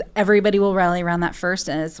 Because everybody will rally around that first,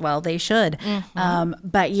 and as well they should.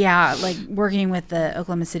 But yeah, like working with the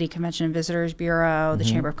Oklahoma City Convention and Visitors Bureau, the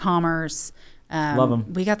Chamber of Commerce. Love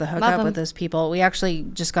 'em. We got the hookup with those people. We actually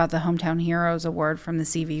just got the Hometown Heroes Award from the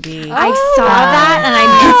CVB. I saw that, and I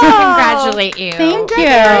meant to congratulate you. Thank you.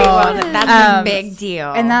 Very well. That's a big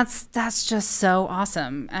deal. And that's just so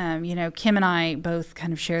awesome. Kim and I both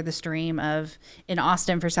kind of share this dream of, in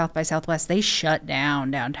Austin for South by Southwest, they shut down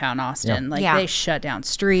downtown Austin. They shut down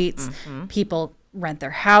streets. People rent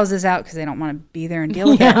their houses out because they don't want to be there and deal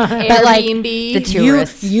with it. But like Airbnb. The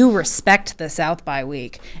tourists. you respect the South by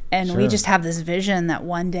week, and we just have this vision that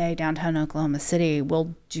one day downtown Oklahoma City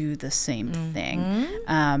will do the same thing.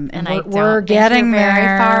 And we're getting there.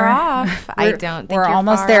 Very far off. I don't think we're you're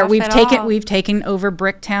almost far there. off We've taken over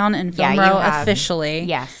Bricktown and Film you Row have. officially.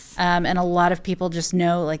 Yes. And a lot of people just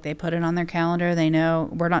know, like they put it on their calendar. They know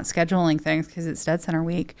we're not scheduling things because it's Dead Center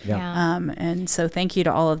Week. Yeah. And so thank you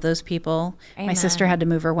to all of those people. My sister had to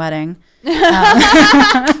move her wedding. It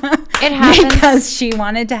happens. Because she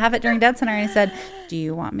wanted to have it during Dead Center. And I said, do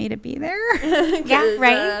you want me to be there? Yeah,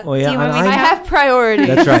 right? Well, yeah, Do you want and me to I have priorities.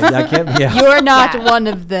 That's right. I can't. Yeah. You're not one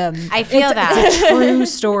of them. I feel that. It's a true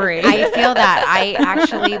story. I feel that.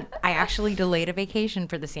 I actually delayed a vacation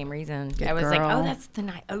for the same reason. I was like, girl. oh, that's the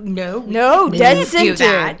night. Oh, no. No, we Dead can't do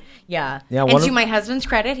Center. that. Yeah. Yeah, And one to of- my husband's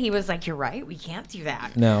credit, he was like, you're right. We can't do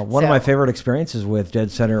that. No, one of my favorite experiences with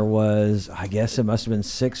Dead Center was, I guess it must have been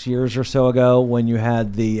 6 years or so ago, when you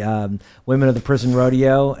had the Women of the Prison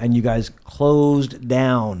Rodeo, and you guys closed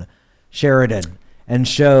down Sheridan and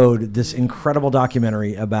showed this incredible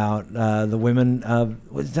documentary about the women of,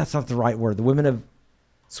 that's not the right word, the women of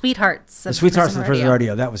Sweethearts. the Sweethearts of the Prison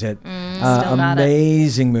Rodeo. That was it. Still got it.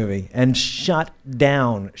 Amazing movie, and shut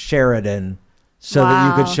down Sheridan so that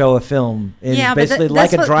you could show a film in Yeah, but basically that's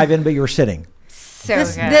like a what- drive-in, but you were sitting. So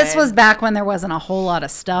This was back when there wasn't a whole lot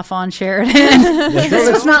of stuff on Sheridan.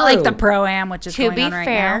 It's not like the Pro-Am, which is to going be on right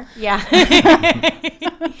fair, now. yeah.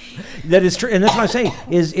 That is true, and that's what I'm saying.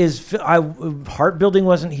 Heart Building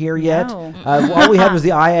wasn't here yet. No. All we had was the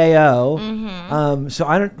IAO. So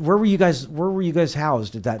I don't. Where were you guys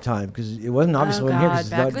housed at that time? Because it wasn't obviously wasn't here. 'Cause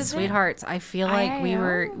Back it's in Sweethearts, I feel like we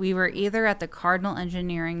IAO? were either at the Cardinal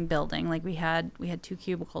Engineering building, like we had 2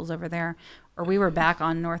 cubicles over there, or we were back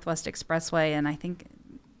on Northwest Expressway, and I think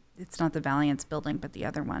it's not the Valiance building, but the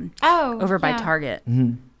other one over by Target.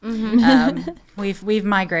 We've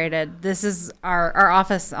migrated. This is our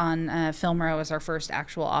office on Film Row is our first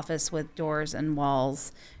actual office with doors and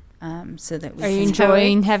walls, so that we Are you can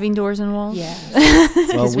enjoying having doors and walls? Yeah.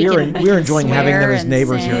 well, we we're enjoying having them swear as and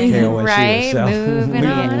neighbors here at sing. KOSU. Right, So moving we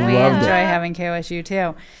on We loved enjoy it. having KOSU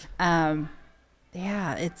too.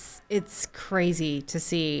 Yeah, it's crazy to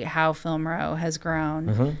see how Film Row has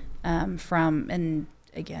grown from, and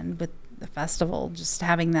again with the festival, just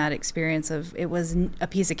having that experience of it was a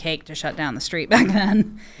piece of cake to shut down the street back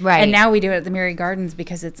then, Right. And now we do it at the Murray Gardens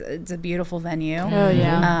because it's a beautiful venue. Oh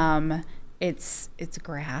yeah. It's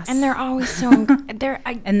grass, And they're always so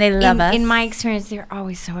and they love us. In my experience, they're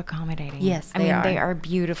always so accommodating. Yes, I they mean are. they are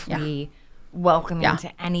beautifully welcoming Yeah.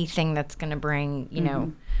 to anything that's going to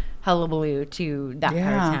bring hullabaloo to that part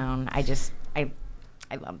Yeah. of town.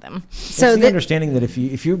 I love them. So the understanding that if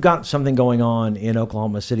you've got something going on in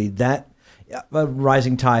Oklahoma City, that a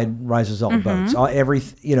rising tide rises all boats. The Murray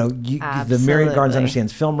Gardens Absolutely.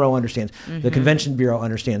 understands, Film Row understands, the Convention Bureau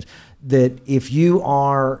understands that if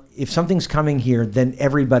something's coming here, then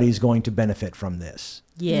everybody's going to benefit from this.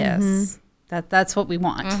 yes, that's what we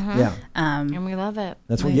want. Yeah, And we love it.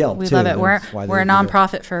 that's what We Yelp love too. it. We're That's why a they do it.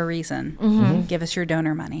 nonprofit for a reason. Give us your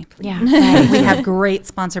donor money, please. Yeah. Right. We have great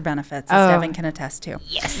sponsor benefits, as Oh. Devin can attest to.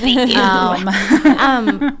 Yes, they do.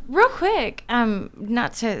 Real quick,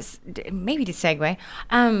 not to maybe to segue.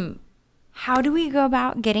 How do we go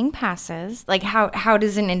about getting passes? Like, how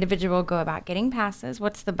does an individual go about getting passes?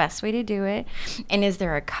 What's the best way to do it? And is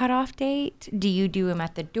there a cutoff date? Do you do them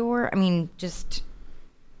at the door? I mean, just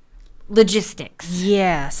logistics.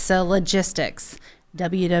 Yeah, so logistics.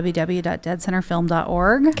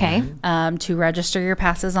 www.deadcenterfilm.org. Okay. To register your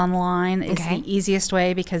passes online is Okay. the easiest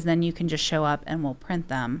way, because then you can just show up and we'll print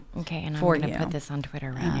them Okay, and I'm for going you. to put this on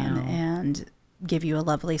Twitter right now. and give you a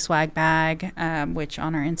lovely swag bag, which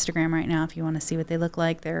on our Instagram right now, if you want to see what they look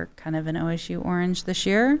like, they're kind of an OSU orange this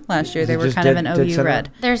year. Last year Is they it were just kind of Dead an OU Center? red.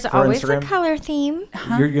 There's For always Instagram? a color theme.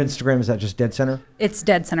 Your Instagram, is that just Dead Center? It's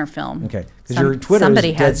Dead Center Film. Okay, because your Twitter somebody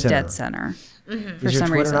is Dead has Center. Dead Center. For Is your some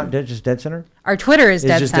Twitter reason. not just Dead Center? Our Twitter is It's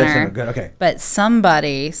Dead just Center. Dead Center. Good. Okay. But some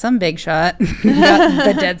big shot, got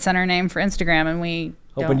the Dead Center name for Instagram, and we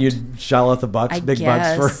Hoping don't. you'd shell out the bucks, I big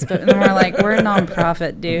guess, bucks for. but then we're like, we're a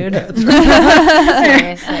nonprofit, dude.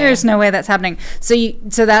 Seriously. There's no way that's happening. So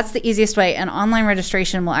that's the easiest way. And online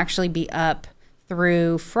registration will actually be up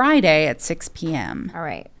through Friday at 6 p.m. All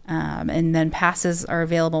right. And then passes are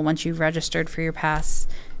available once you've registered for your pass.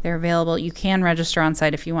 They're available. You can register on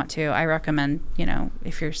site if you want to. I recommend,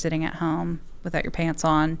 if you're sitting at home without your pants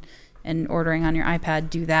on and ordering on your iPad,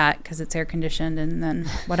 do that because it's air conditioned, and then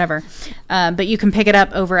whatever. But you can pick it up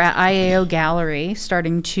over at IAO Gallery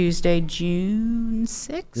starting Tuesday, June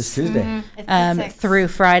 6th. This Tuesday. Through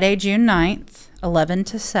Friday, June 9th, 11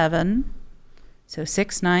 to 7. So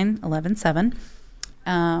 6, 9, 11, 7.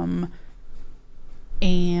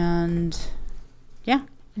 And yeah.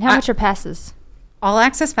 And how much are passes? All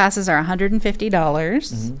access passes are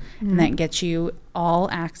 $150, and that gets you all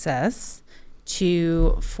access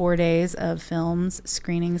to 4 days of films,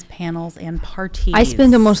 screenings, panels, and parties. I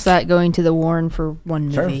spend almost that going to the Warren for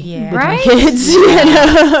one Sure. movie Yeah. with my Right? kids.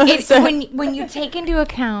 It's when you take into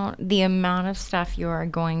account the amount of stuff you are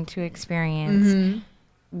going to experience,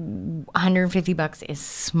 $150 is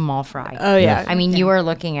small fry. Oh yeah. I mean, you are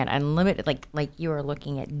looking at unlimited, like you are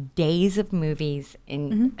looking at days of movies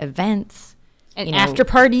and events. And after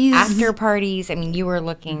parties. After parties. I mean, you are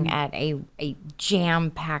looking at a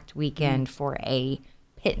jam-packed weekend for a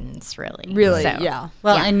pittance, really. Really, So, yeah.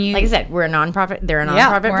 Well, and you- like I said, we're a nonprofit. They're a Yeah,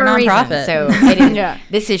 nonprofit we're for a a reason. nonprofit. So it is, Yeah.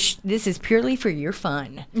 this is purely for your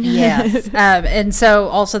fun. Yes. And so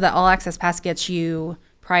also the all access pass gets you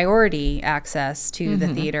priority access to the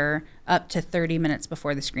theater up to 30 minutes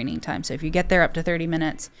before the screening time. So if you get there up to 30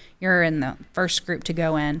 minutes, you're in the first group to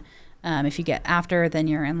go in. If you get after, then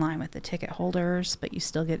you're in line with the ticket holders, but you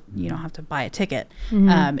don't have to buy a ticket.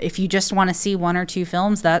 If you just want to see 1 or 2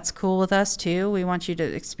 films, that's cool with us too. We want you to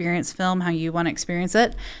experience film how you want to experience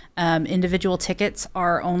it. Individual tickets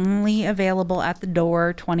are only available at the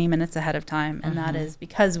door 20 minutes ahead of time, and that is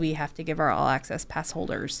because we have to give our all access pass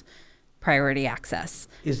holders priority access.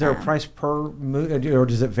 Is there a price per movie, or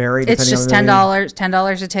does it vary? It's just depending on the movie?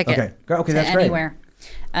 $10 a ticket. Okay, to that's great. anywhere.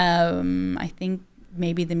 I think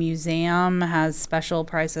maybe the museum has special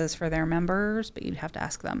prices for their members, but you'd have to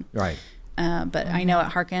ask them. Right. But I know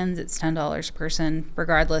at Harkins it's $10 a person,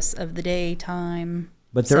 regardless of the day, time.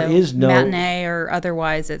 But there is no matinee or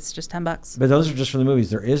otherwise. It's just $10. But those are just for the movies.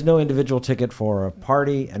 There is no individual ticket for a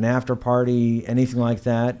party, an after party, anything like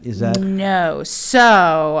that. Is that no?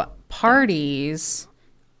 So parties,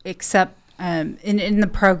 except in the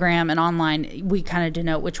program and online, we kind of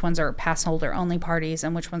denote which ones are pass holder only parties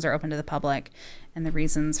and which ones are open to the public. And the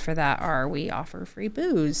reasons for that are we offer free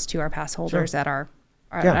booze to our pass holders at our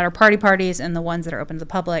parties, and the ones that are open to the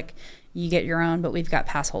public, you get your own, but we've got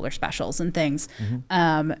pass holder specials and things.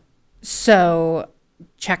 So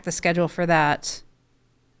check the schedule for that.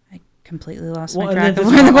 I completely lost my track of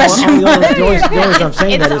where the question was. The only reason I'm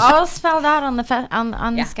saying that It's is all spelled out on the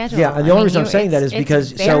the schedule. yeah, and the only reason I'm saying that is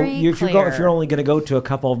because if clear. you're only going to go to a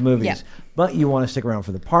couple of movies, Yeah. but you want to stick around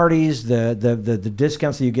for the parties, the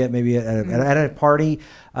discounts that you get maybe at a party,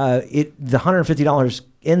 the $150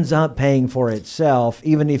 ends up paying for itself,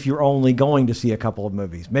 even if you're only going to see a couple of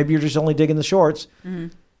movies. Maybe you're just only digging the shorts.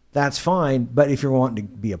 That's fine, but if you're wanting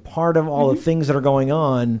to be a part of all the things that are going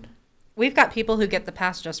on, We've got people who get the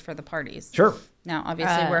pass just for the parties. sure. Now,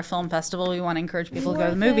 obviously, we're a film festival. We want to encourage people to go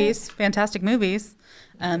to the movies, fantastic movies,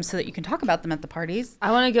 so that you can talk about them at the parties.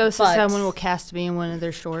 I want to go so But- someone will cast me in one of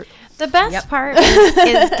their short. The best part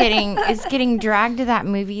is getting dragged to that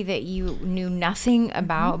movie that you knew nothing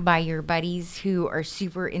about by your buddies who are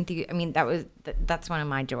super I mean, that's one of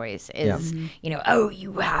my joys is,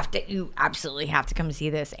 you absolutely have to come see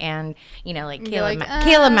this. And, like You're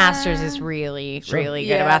Caleb Masters is really, really good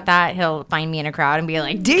Yeah. about that. He'll find me in a crowd and be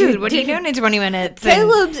like, dude, what are you doing in 20 minutes? And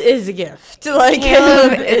Caleb is a gift. Like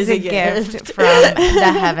Caleb is a gift from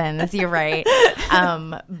the heavens. You're right.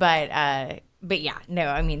 But yeah, no,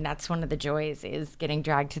 I mean, that's one of the joys is getting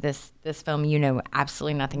dragged to this film you know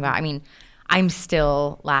absolutely nothing about. I mean, I'm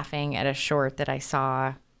still laughing at a short that I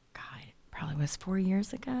saw, God, it probably was 4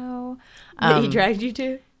 years ago. that he dragged you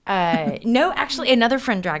to. No, actually, another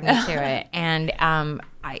friend dragged me to it, and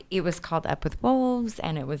it was called Up with Wolves,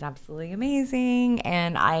 and it was absolutely amazing,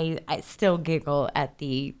 and I still giggle at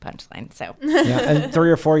the punchline. So Yeah, and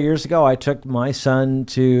 3 or 4 years ago, I took my son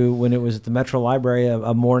to, when it was at the Metro Library,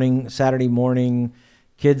 a Saturday morning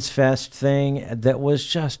kids fest thing that was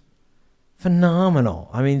just phenomenal.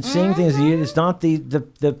 I mean, seeing things, it's not the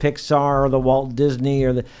Pixar or the Walt Disney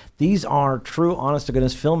these are true, honest to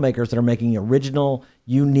goodness filmmakers that are making original,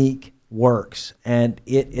 unique works, and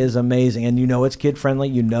it is amazing. And it's kid friendly.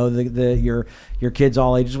 Your kids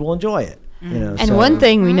all ages will enjoy it. And one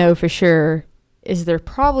thing we know for sure is there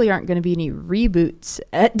probably aren't going to be any reboots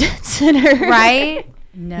at Dead Center. right.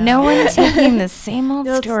 No one's taking the same old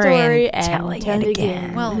story and telling telling it it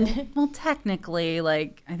again. Well, technically,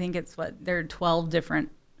 I think it's there are 12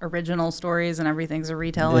 different original stories, and everything's a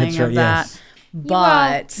retelling That's right, of that. yes.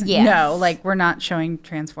 But yes. no, we're not showing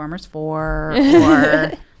Transformers 4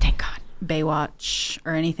 or Thank God. Baywatch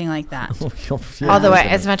or anything like that. Although,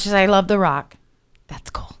 as much as I love The Rock, that's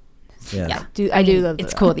cool. Yeah. I do love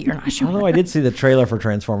It's that. cool that you're not showing. Although I did see the trailer for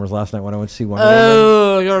Transformers last night when I went to see Wonder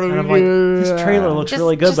Woman. And I'm like, this trailer looks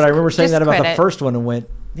really good, but I remember saying that about quit the it. first one and went,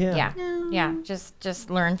 yeah. Yeah. Just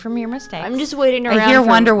learn from your mistakes. I'm just waiting around. I hear for-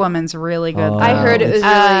 Wonder Woman's really good. I heard it was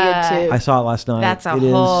really good too. I saw it last night. That's a It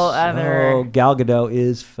is- whole other- Oh, Gal Gadot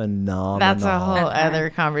is phenomenal. That's a whole other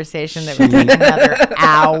conversation that would take another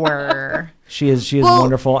hour. She is Well,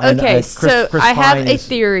 wonderful. And, okay, Chris I have Pine a is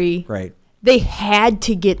theory. Great. They had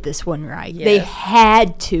to get this one right. Yes. They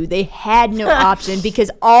had to. They had no option because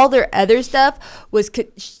all their other stuff was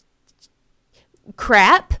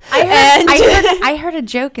crap. I heard a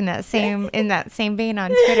joke in that same vein on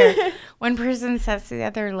Twitter. One person says to the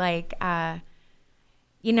other, I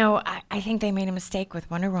think they made a mistake with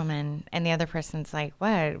Wonder Woman, and the other person's like,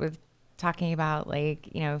 what? With talking about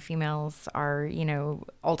females are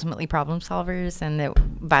ultimately problem solvers and that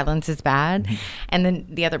violence is bad, and then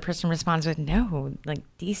the other person responds with, no,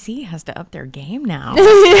 DC has to up their game now.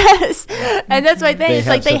 Yes. And that's my thing. They It's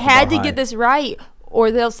have like they set the had bar to get high. this right, or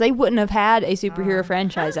else they wouldn't have had a superhero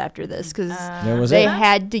franchise after this because That was they it.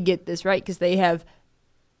 had to get this right because they have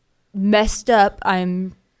messed up.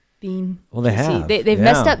 I'm being Well, they PC. have. They've Yeah.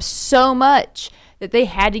 messed up so much that they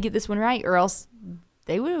had to get this one right, or else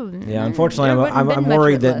they would have. Yeah, unfortunately, I'm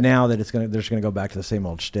worried that now that they're just going to go back to the same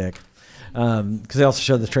old shtick. Because they also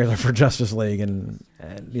showed the trailer for Justice League, and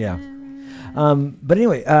yeah. But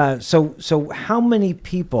anyway, so how many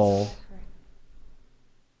people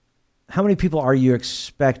are you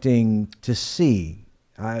expecting to see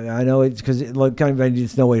I know it's because kind of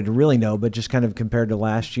there's no way to really know, but just kind of compared to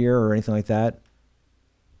last year or anything like that.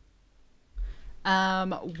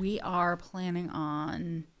 We are planning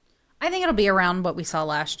on, I think it'll be around what we saw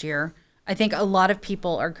last year. I think a lot of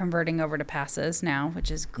people are converting over to passes now,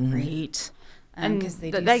 which is great. Because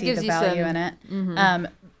they do see the value in it. Mm-hmm.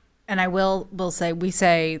 And I will say, we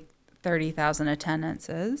say 30,000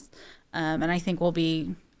 attendances. And I think we'll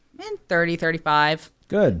be in 30, 35.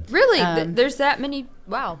 Good. Really? There's that many?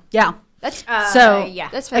 Wow. Yeah. That's that's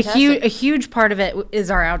fantastic. A huge part of it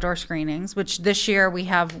is our outdoor screenings, which this year we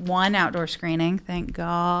have one outdoor screening, thank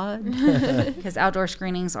God, because outdoor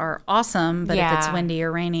screenings are awesome, but if it's windy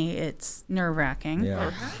or rainy, it's nerve-wracking. Yeah.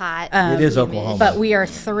 Or hot. It is Oklahoma. But we are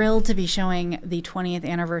thrilled to be showing the 20th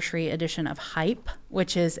anniversary edition of Hype,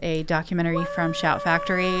 which is a documentary from Shout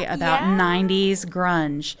Factory about 90s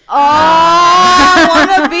grunge. Oh, I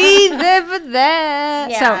want to be there for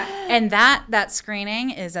that. Yeah. So, and that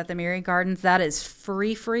screening is at the Murray Gardens. That is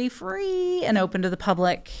free and open to the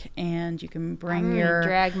public, and you can bring your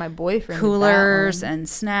drag my boyfriend coolers and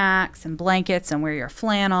snacks and blankets and wear your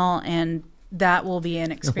flannel, and that will be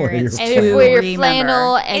an experience and if you wear your remember.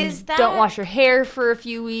 flannel and don't wash your hair for a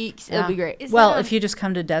few weeks, it'll be great. If you just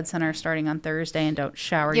come to Dead Center starting on Thursday and don't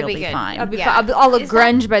shower, you'll be fine. I'll be fine. I'll look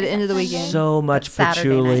grunge by the end of the weekend. So much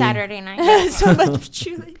patchouli. Saturday night. So much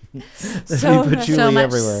patchouli. So much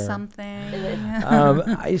everywhere. Something.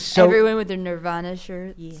 Everyone with their Nirvana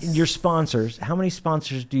shirts. Yes. Your sponsors. How many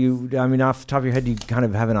sponsors do you? I mean, off the top of your head, do you kind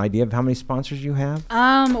of have an idea of how many sponsors you have?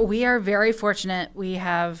 We are very fortunate. We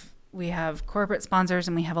have corporate sponsors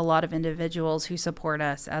and we have a lot of individuals who support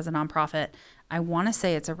us as a nonprofit. I want to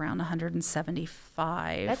say it's around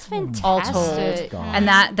 175. That's fantastic. All told. And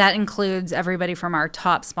that includes everybody from our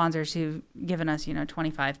top sponsors who've given us,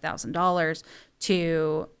 $25,000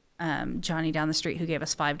 to Johnny down the street who gave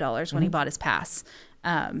us $5 when he bought his pass.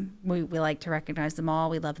 We like to recognize them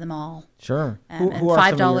all. We love them all. Sure. And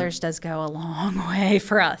 $5 does go a long way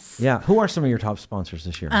for us. Yeah. Who are some of your top sponsors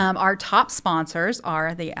this year? Our top sponsors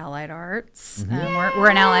are the Allied Arts.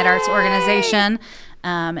 We're an Allied Arts organization,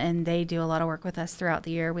 and they do a lot of work with us throughout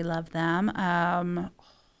the year. We love them. Allied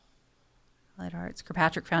Arts.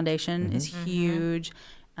 Kirkpatrick Foundation is huge.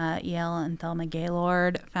 EL and Thelma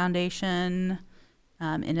Gaylord Foundation.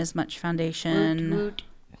 Inasmuch Foundation. Woot.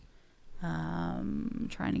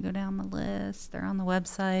 Trying to go down the list. They're on the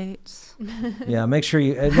website. Yeah, make sure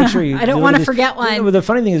you. I don't want to forget one. The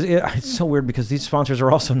funny thing is, it's so weird because these sponsors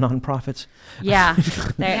are also nonprofits. Yeah,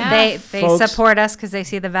 they support us because they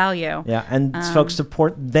see the value. Yeah, and folks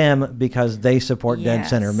support them because they support Dead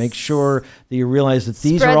Center. Make sure that you realize that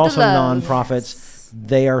these are also nonprofits. Yes.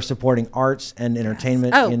 They are supporting arts and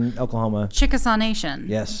entertainment in Oklahoma. Chickasaw Nation.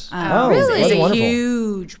 Yes. Really? It's a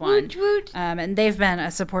huge one. Woot, woot. And they've been a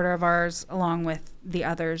supporter of ours along with the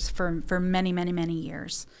others for many, many, many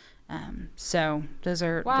years. So those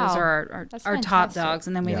are our top dogs.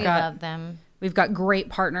 And then we love them. We've got great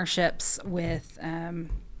partnerships with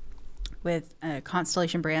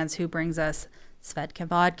Constellation Brands, who brings us Svedka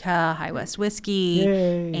Vodka, High West Whiskey,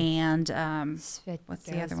 and what's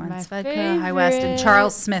the other one? Svedka, High West, and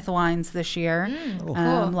Charles Smith wines this year. Cool.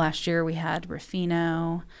 Last year we had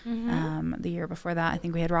Ruffino. The year before that, I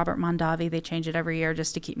think we had Robert Mondavi. They change it every year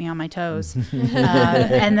just to keep me on my toes.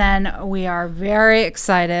 And then we are very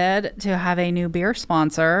excited to have a new beer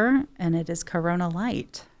sponsor, and it is Corona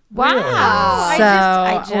Light. Wow. So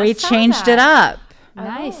I just we saw changed that. it up.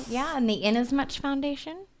 Nice. Yeah, and the Inasmuch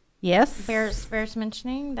Foundation. Yes. Bears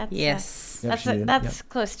mentioning. That's that's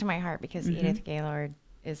close to my heart because Edith Gaylord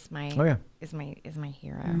is my is my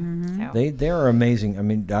hero. So. They are amazing. I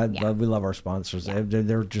mean, we love our sponsors. Yeah.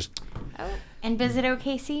 They're just. Oh, and Visit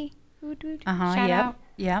OKC. Shout out.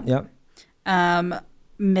 Yep.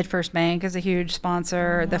 MidFirst Bank is a huge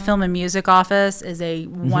sponsor. The Film and Music Office is a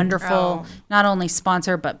wonderful, not only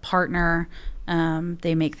sponsor but partner.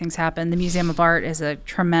 They make things happen. The Museum of Art is a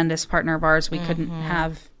tremendous partner of ours. We couldn't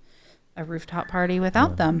have a rooftop party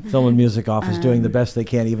without them. Film and Music Office doing the best they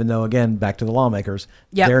can, even though, again, back to the lawmakers,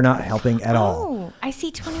 they're not helping at all. Oh, I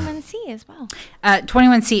see 21C as well.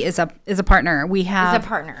 21C is a partner. We have a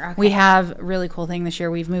partner. Okay. We have a really cool thing this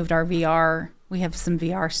year. We've moved our VR. We have some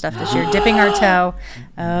VR stuff this year. Dipping our toe.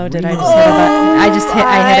 Oh, did I just hit a button?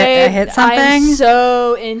 I hit something. I'm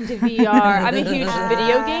so into VR. I'm a huge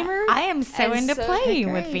video gamer. I am so into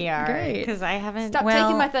playing with VR. Great. Because I haven't. Stop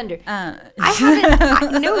taking my thunder. I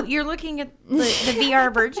haven't. No, you're looking at the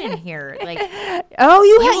VR version here. Like, you've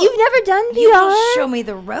never done VR? You will show me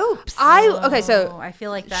the ropes. So I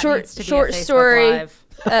feel like that needs to be a Facebook Live.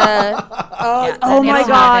 Oh my is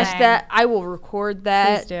gosh, happening. that I will record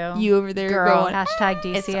that. Please do. You over there Girl, going? Hashtag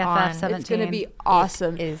It's on. DCFF17. It's gonna be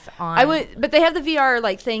awesome. It is on. I would, but they have the VR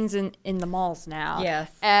like things in the malls now.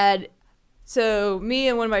 Yes. And so me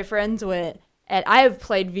and one of my friends went, and I have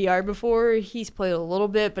played VR before. He's played a little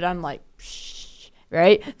bit, but I'm like, shh,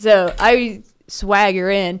 right? So I swagger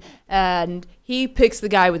in, and he picks the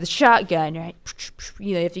guy with the shotgun, right?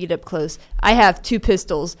 You know, you have to get up close. I have 2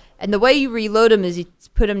 pistols, and the way you reload them is you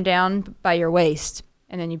put them down by your waist,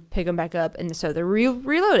 and then you pick them back up, and so they're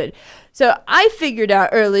reloaded. So I figured out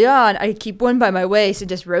early on I keep one by my waist and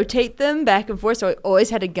just rotate them back and forth, so I always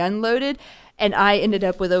had a gun loaded, and I ended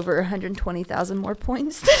up with over 120,000 more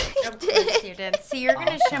points than he Of did. course you did. So you're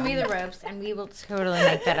gonna show me the ropes, and we will totally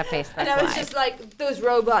make that a Facebook And I was Live. just like, those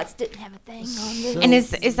robots didn't have a thing on them. And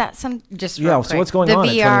is that some just Yeah. real So quick, what's going the on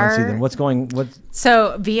at 21C then? VR What's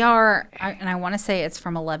So VR, and I want to say it's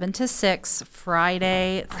from 11 to 6,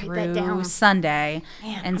 Friday Write that through down. Sunday.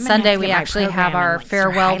 Man, I'm And gonna Sunday have to we get my actually have program our and, like,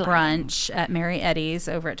 farewell start brunch at Mary Eddie's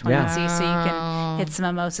over at 21C, so you can hit some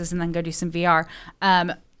mimosas and then go do some VR.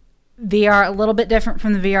 VR, a little bit different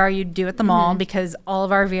from the VR you do at the mall because all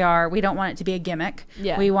of our VR, we don't want it to be a gimmick.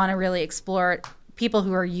 Yeah. We want to really explore people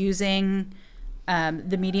who are using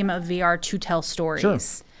the medium of VR to tell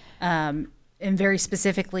stories. And very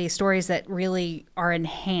specifically, stories that really are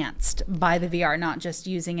enhanced by the VR, not just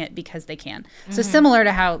using it because they can. So similar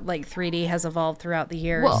to how like 3D has evolved throughout the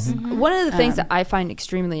years. Well, one of the things that I find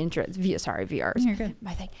extremely interesting, VR is You're good.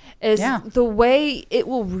 my thing, is Yeah. the way it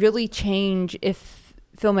will really change if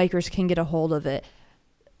filmmakers can get a hold of it.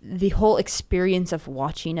 The whole experience of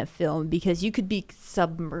watching a film, because you could be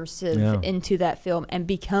submersive into that film and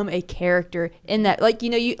become a character in that. Like, you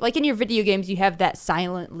know, you like in your video games, you have that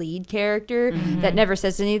silent lead character that never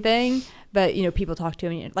says anything, but you know, people talk to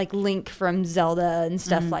him, you know, like Link from Zelda and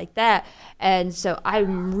stuff like that. And so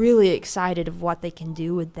I'm really excited of what they can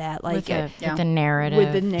do with that, like with the narrative.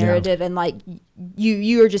 with the narrative, and like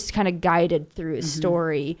you are just kind of guided through a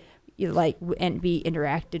story. You like and be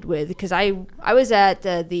interacted with, because I was at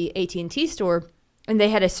the AT&T store, and they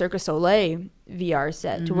had a Cirque du Soleil VR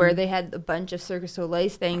set to where they had a bunch of Cirque du Soleil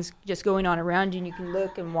things just going on around you, and you can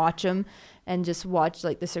look and watch them and just watch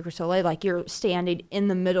like the Cirque du Soleil like you're standing in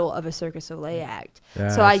the middle of a Cirque du Soleil act.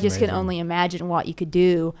 So I That's just can amazing. only imagine what you could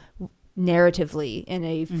do narratively in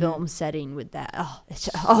a film setting with that.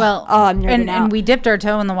 I'm nerding out. And we dipped our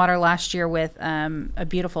toe in the water last year with a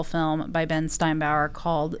beautiful film by Ben Steinbauer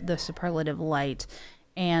called The Superlative Light,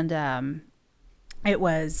 and it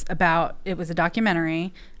was a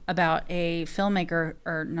documentary about a filmmaker,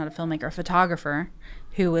 or not a filmmaker, a photographer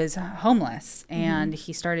who was homeless, and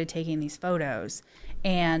he started taking these photos,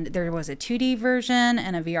 and there was a 2D version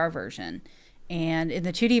and a VR version. And in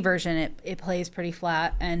the 2D version, it plays pretty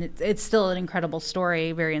flat, and it's still an incredible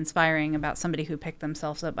story, very inspiring about somebody who picked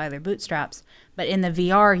themselves up by their bootstraps. But in the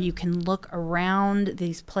VR, you can look around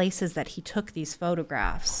these places that he took these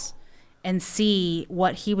photographs and see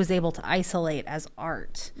what he was able to isolate as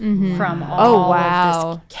art from all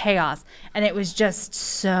of this chaos. And it was just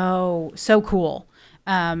so cool.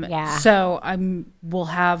 So we'll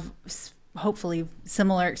have hopefully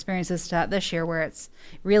similar experiences to that this year, where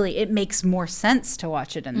it makes more sense to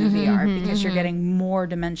watch it in the VR because you're getting more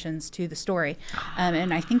dimensions to the story.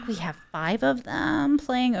 And I think we have 5 of them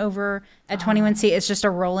playing over at 21C. It's just a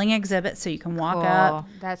rolling exhibit, so you can walk up.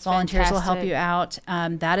 That's volunteers will help fantastic. you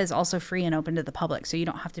out. That is also free and open to the public, so you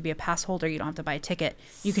don't have to be a pass holder. You don't have to buy a ticket.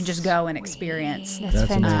 You can just go and experience That's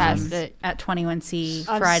That's amazing. fantastic. at 21C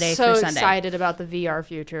I'm Friday so through Sunday. excited about the VR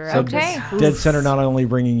future. So Okay. Dead Center not only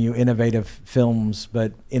bringing you innovative films,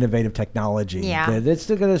 but innovative technology. Yeah. It's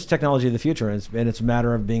the technology of the future, and it's a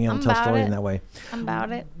matter of being able to tell About stories it. in that way. I'm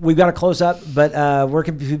about it. We've got to close up, but where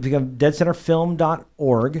can people become?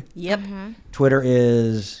 deadcenterfilm.org. Yep. Twitter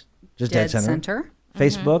is just Dead Center.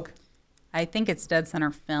 Facebook. I think it's Dead Center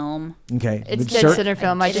Film. Okay. It's But Dead Center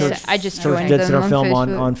Film. I just search joined Dead them Center on Film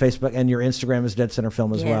Facebook. on Facebook, and your Instagram is Dead Center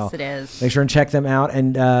Film as well. Yes, it is. Make sure and check them out,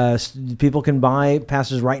 and people can buy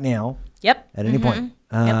passes right now Yep. at any point.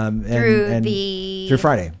 Through through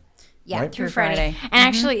Friday. Yeah, right? through Through Friday. Friday. And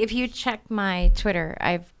actually, if you check my Twitter,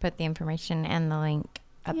 I've put the information and the link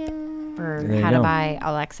up for There you how to go. buy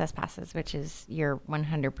all access passes, which is your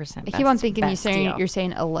 100% I keep on thinking best deal. you're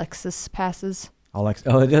saying Alexis passes. It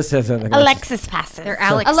does say something. Alexis passes. They're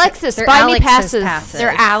Alex. Alexis, they're buy me Alex's passes.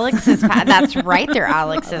 They're Alex's passes. That's right, they're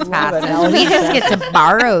Alex's passes. Alex's We just get to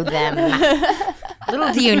borrow them.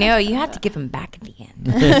 Little do you know, you have to give them back at the end.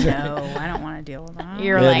 No, I don't want to deal with that.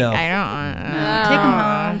 You're Yeah, like, no. I don't want No, take them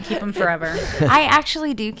home, keep them forever. I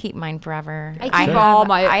actually do keep mine forever. I keep all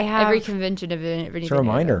my every convention event. It's a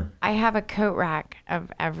reminder. I have a coat rack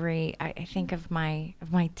of every. I think of my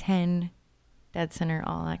 10 Dead Center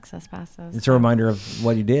All Access passes. It's a reminder of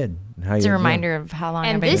what you did. And how It's you a reminder of how long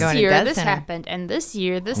I've And been this going year to Dead this Center. happened, and this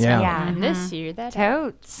year this Yeah. happened, and this year that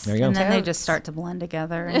happened. Totes. There you go. And then they just start to blend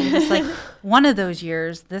together. And you're just like, one of those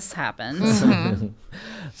years, this happens. So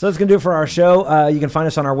that's going to do it for our show. You can find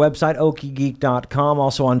us on our website, okiegeek.com,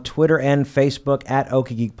 also on Twitter and Facebook at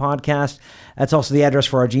Okie Geek Podcast. That's also the address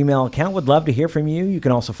for our Gmail account. Would love to hear from you. You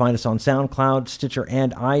can also find us on SoundCloud, Stitcher,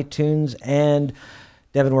 and iTunes. And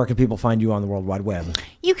Devin, where can people find you on the World Wide Web?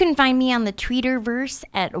 You can find me on the Tweeterverse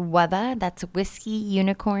at WUBA. That's Whiskey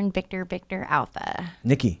Unicorn Victor Victor Alpha.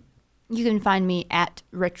 Nikki. You can find me at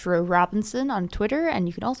Retro Robinson on Twitter, and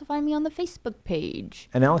you can also find me on the Facebook page.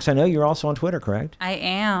 And Alex, I know you're also on Twitter, correct? I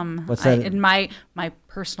am. What's that? And my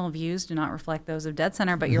personal views do not reflect those of Dead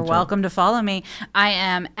Center, but you're welcome to follow me. I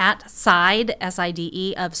am at side,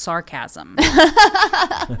 SIDE, of sarcasm.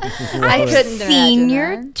 I couldn't Seen imagine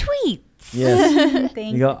your that. tweets. Yes.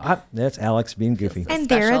 Thank You go, that's Alex being goofy. And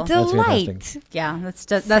they're a Special. That's delight. fantastic. Yeah, that's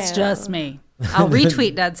So- just me. I'll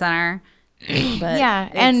retweet Dead Center, but Yeah,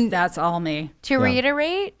 and- that's all me. To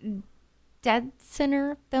reiterate,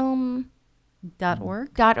 deadcenterfilm.org.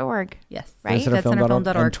 .org. Yes. Right?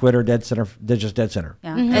 DeadCenterFilm.org. And Twitter, Dead Center, they're just Dead Center.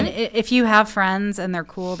 Yeah. And if you have friends and they're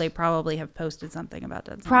cool, they probably have posted something about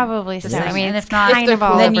Dead Center. Probably so. Just saying. I mean, And it's if not, kind of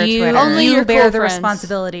all then over you, Twitter. Only you your bear cool the friends.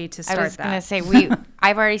 responsibility to I start was gonna that. say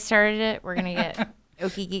I've already started it. We're gonna get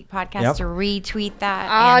Okie Geek Podcast Yep. to retweet that.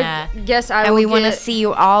 I and, guess I and we will want to get- see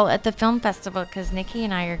you all at the film festival because Nikki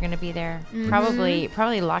and I are going to be there. Probably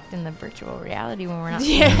locked in the virtual reality when we're not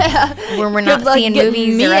when we're not Good luck seeing getting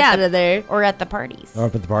movies me or out at of there. or at the parties. Or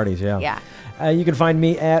up at the parties, yeah. Yeah. You can find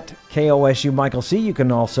me at KOSU Michael C. You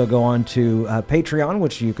can also go on to Patreon,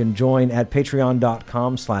 which you can join at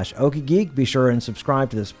patreon.com/OkieGeek. Be sure and subscribe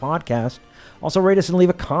to this podcast. Also, rate us and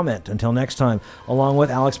leave a comment. Until next time, along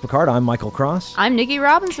with Alex Picard, I'm Michael Cross, I'm Nikki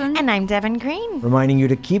Robinson. And I'm Devin Crane. reminding you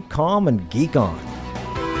to keep calm and geek on.